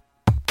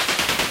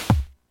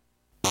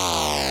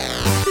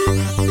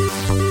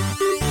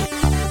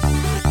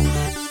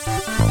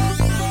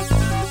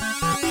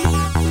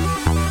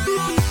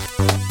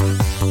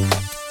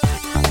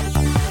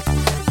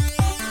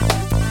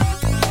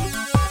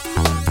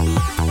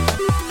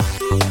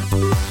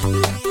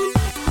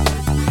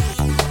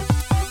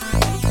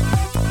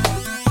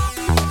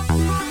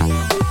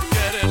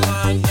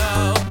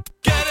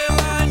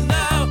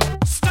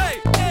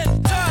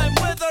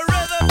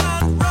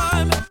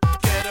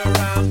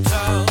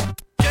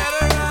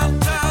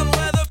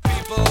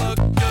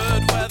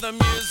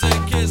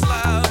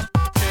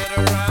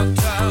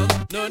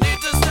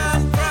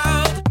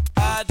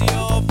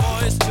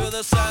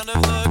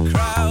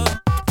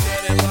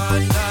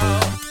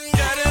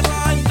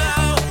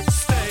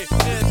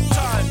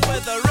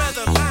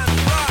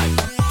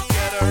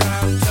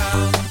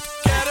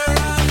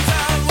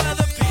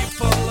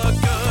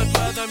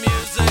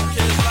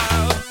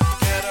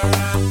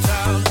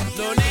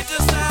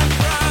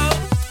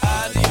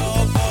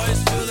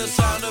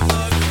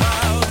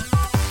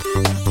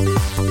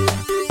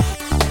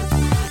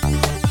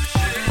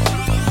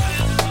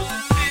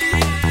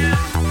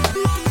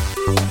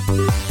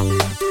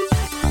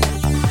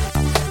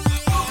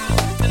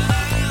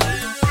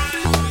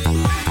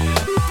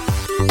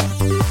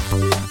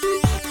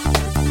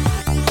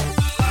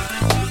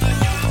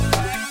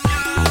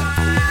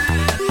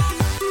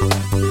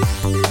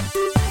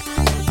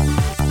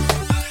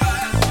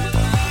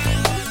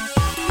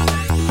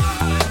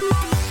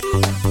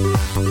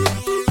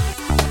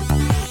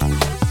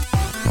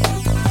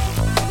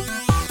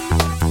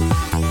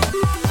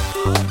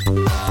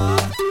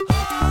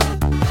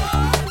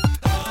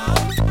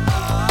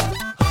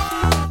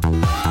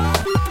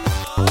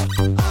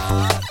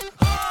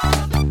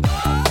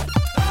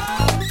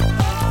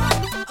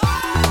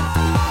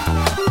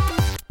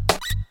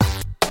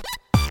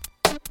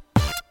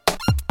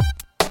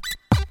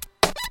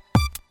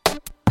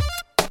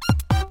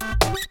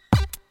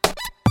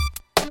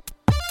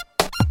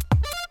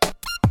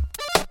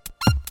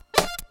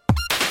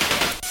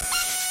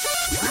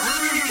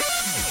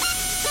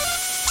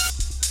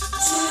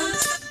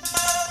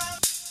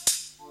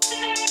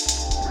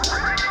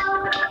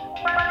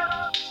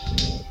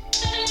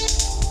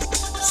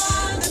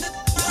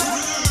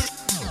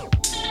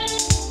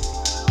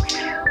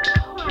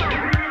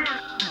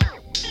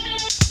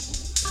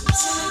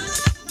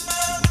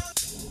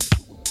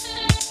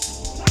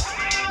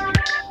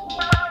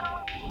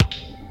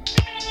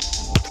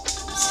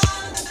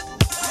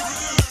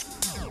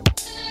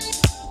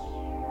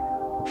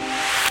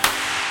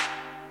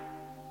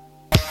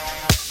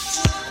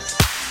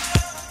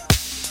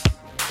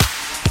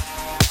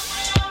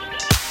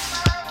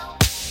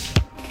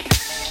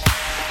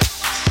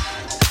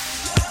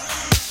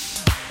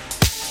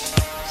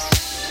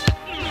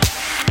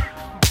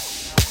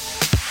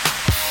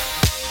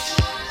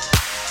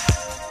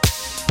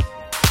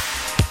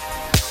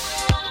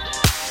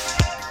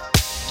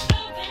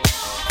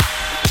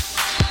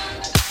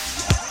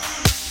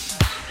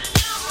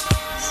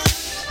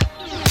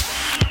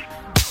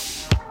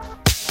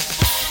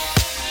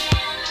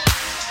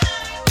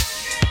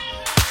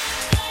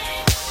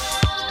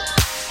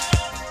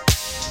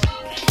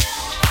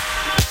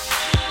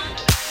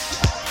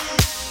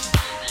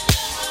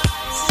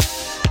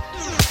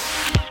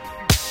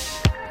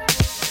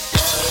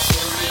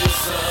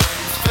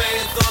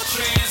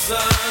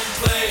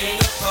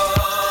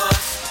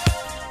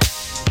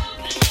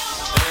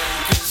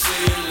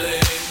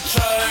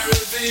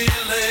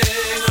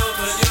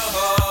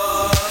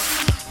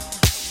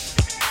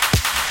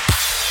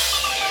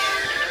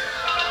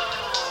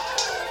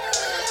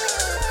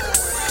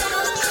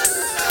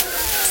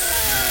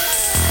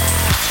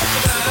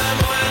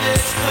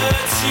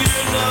 You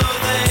know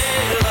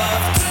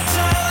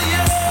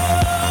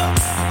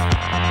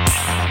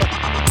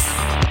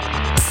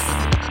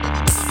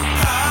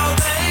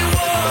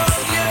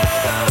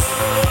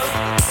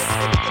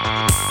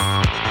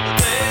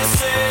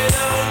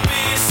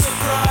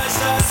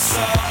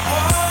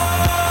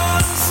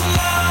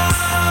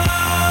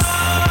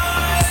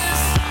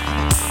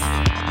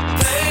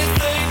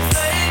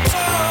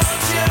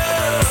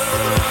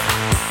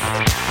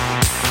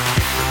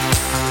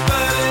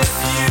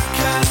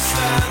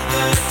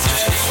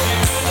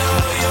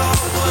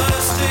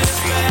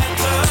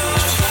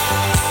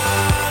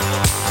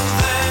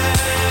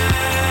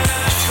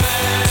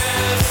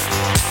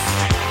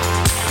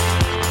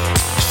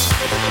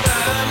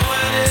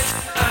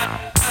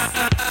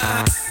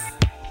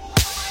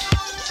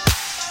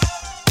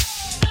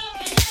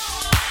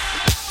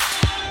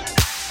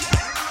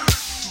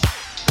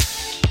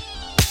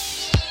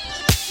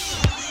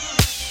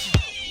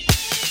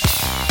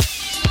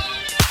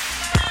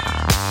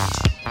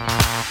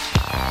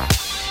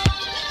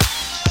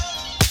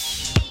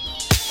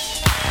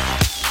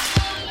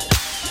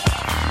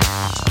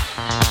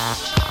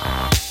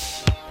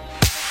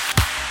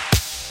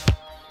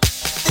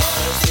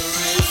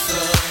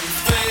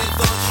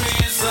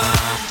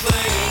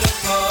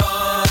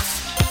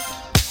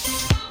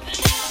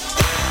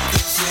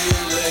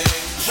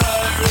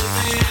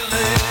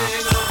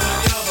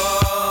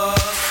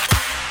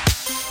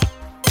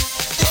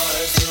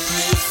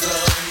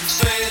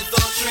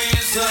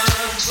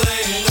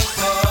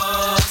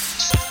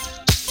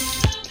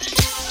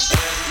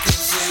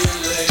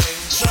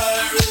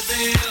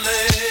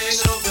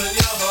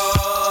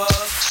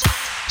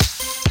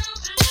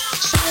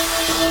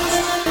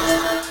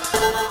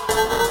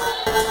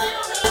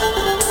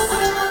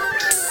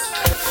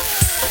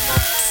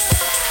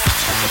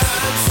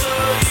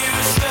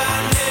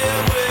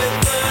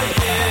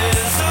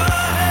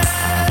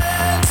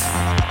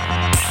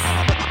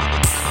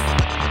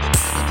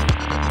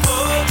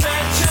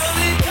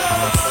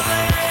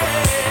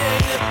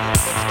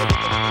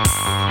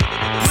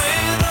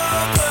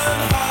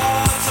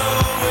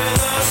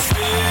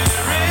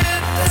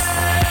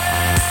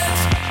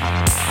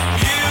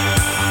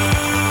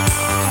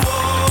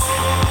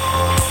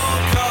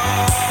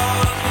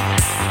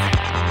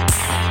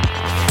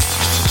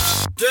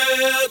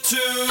dare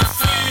to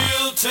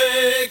feel,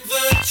 take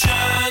the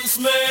chance,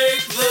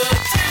 make the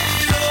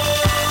deal.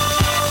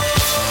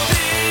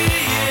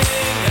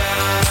 Being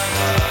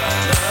an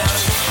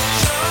island,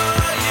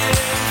 trying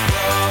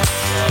from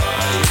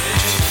trying,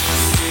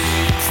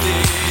 seems the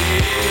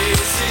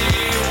easy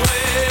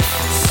way,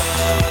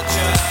 such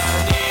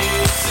an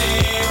easy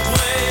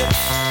way,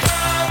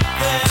 but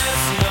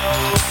there's no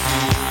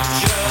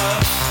future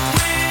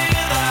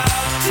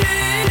without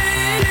tears.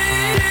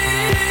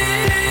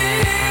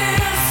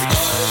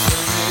 Lies the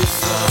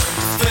reason,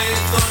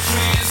 faith or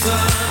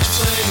treason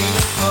playing a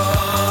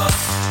part, and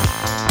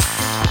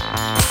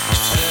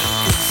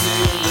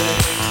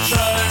concealing,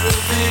 try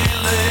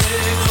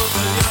revealing,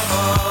 open your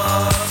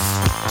heart.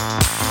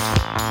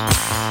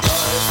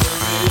 Lies the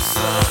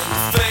reason,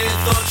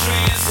 faith or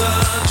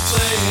treason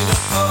playing a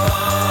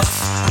part,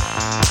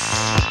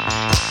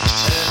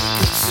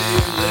 and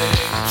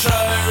concealing,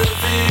 try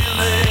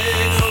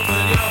revealing,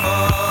 open your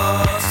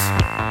heart.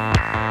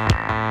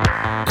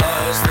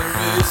 Lies the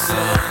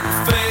reason,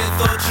 faith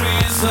or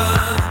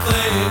treason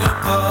playing a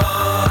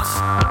part,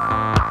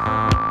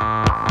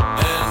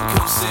 and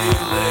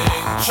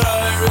concealing,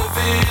 try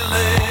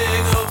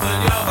revealing, open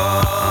your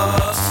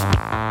heart.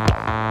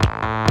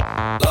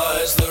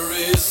 Lies the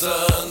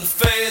reason,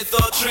 faith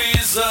or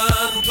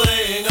treason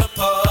playing a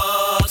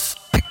part,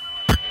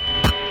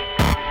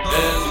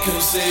 and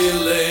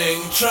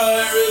concealing,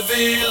 try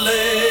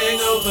revealing,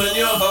 open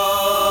your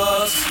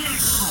heart.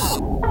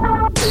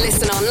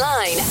 Listen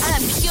online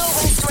at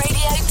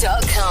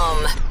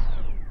purewestradio.com.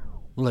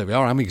 Well, there we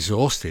are. I'm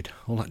exhausted.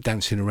 All that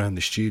dancing around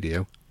the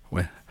studio.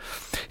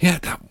 Yeah,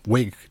 that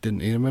wig,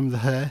 didn't you remember the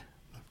hair?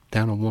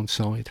 Down on one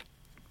side.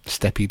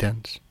 Steppy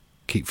dance.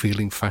 Keep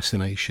feeling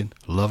fascination.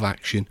 Love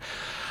action.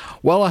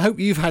 Well, I hope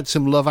you've had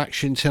some love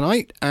action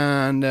tonight.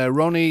 And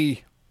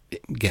Ronnie,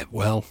 get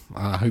well.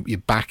 I hope you're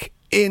back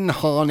in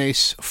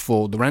harness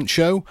for the Rant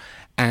Show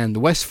and the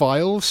West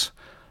Files.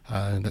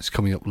 That's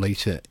coming up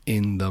later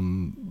in the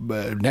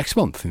next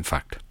month, in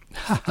fact.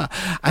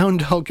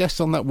 And our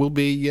guest on that will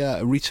be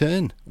a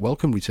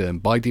welcome return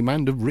by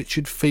demand of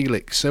Richard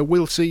Felix. So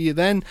we'll see you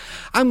then.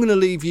 I'm going to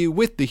leave you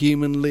with the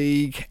Human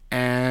League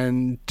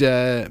and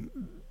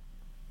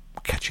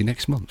catch you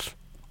next month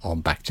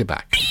on Back to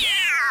Back.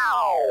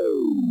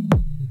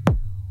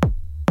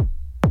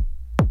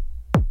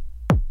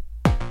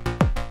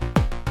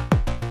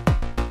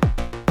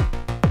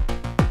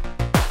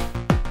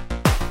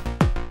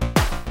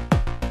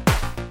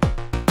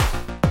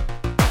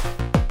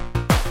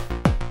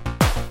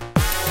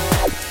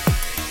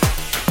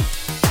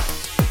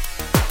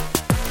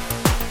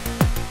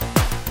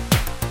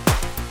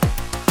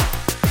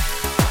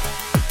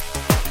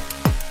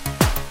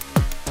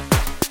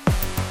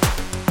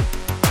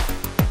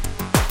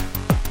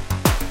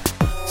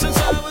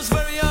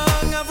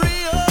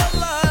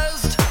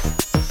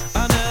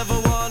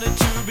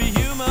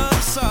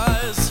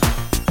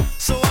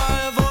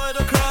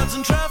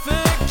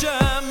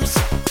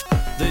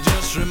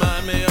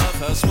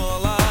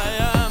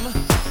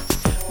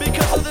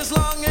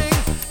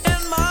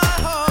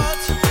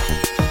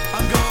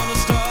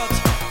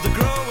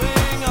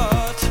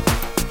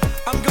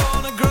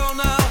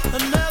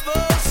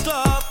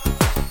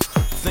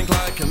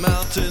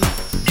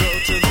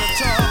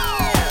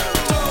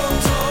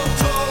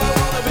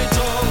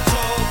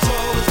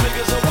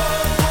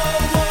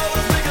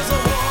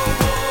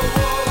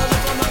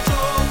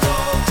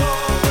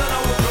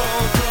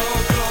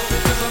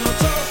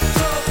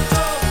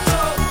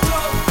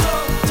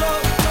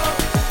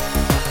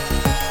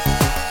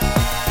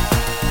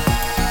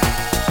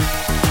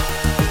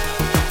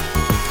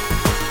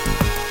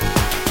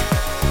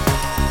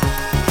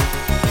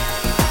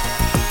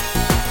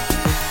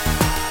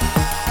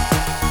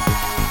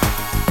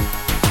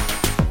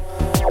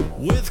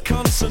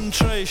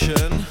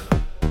 concentration,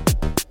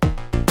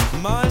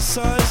 my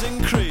size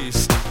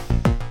increased,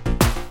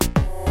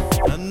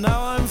 and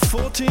now I'm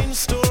 14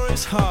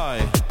 stories high.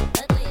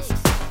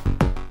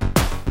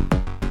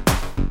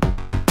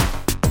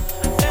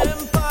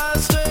 Empire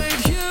State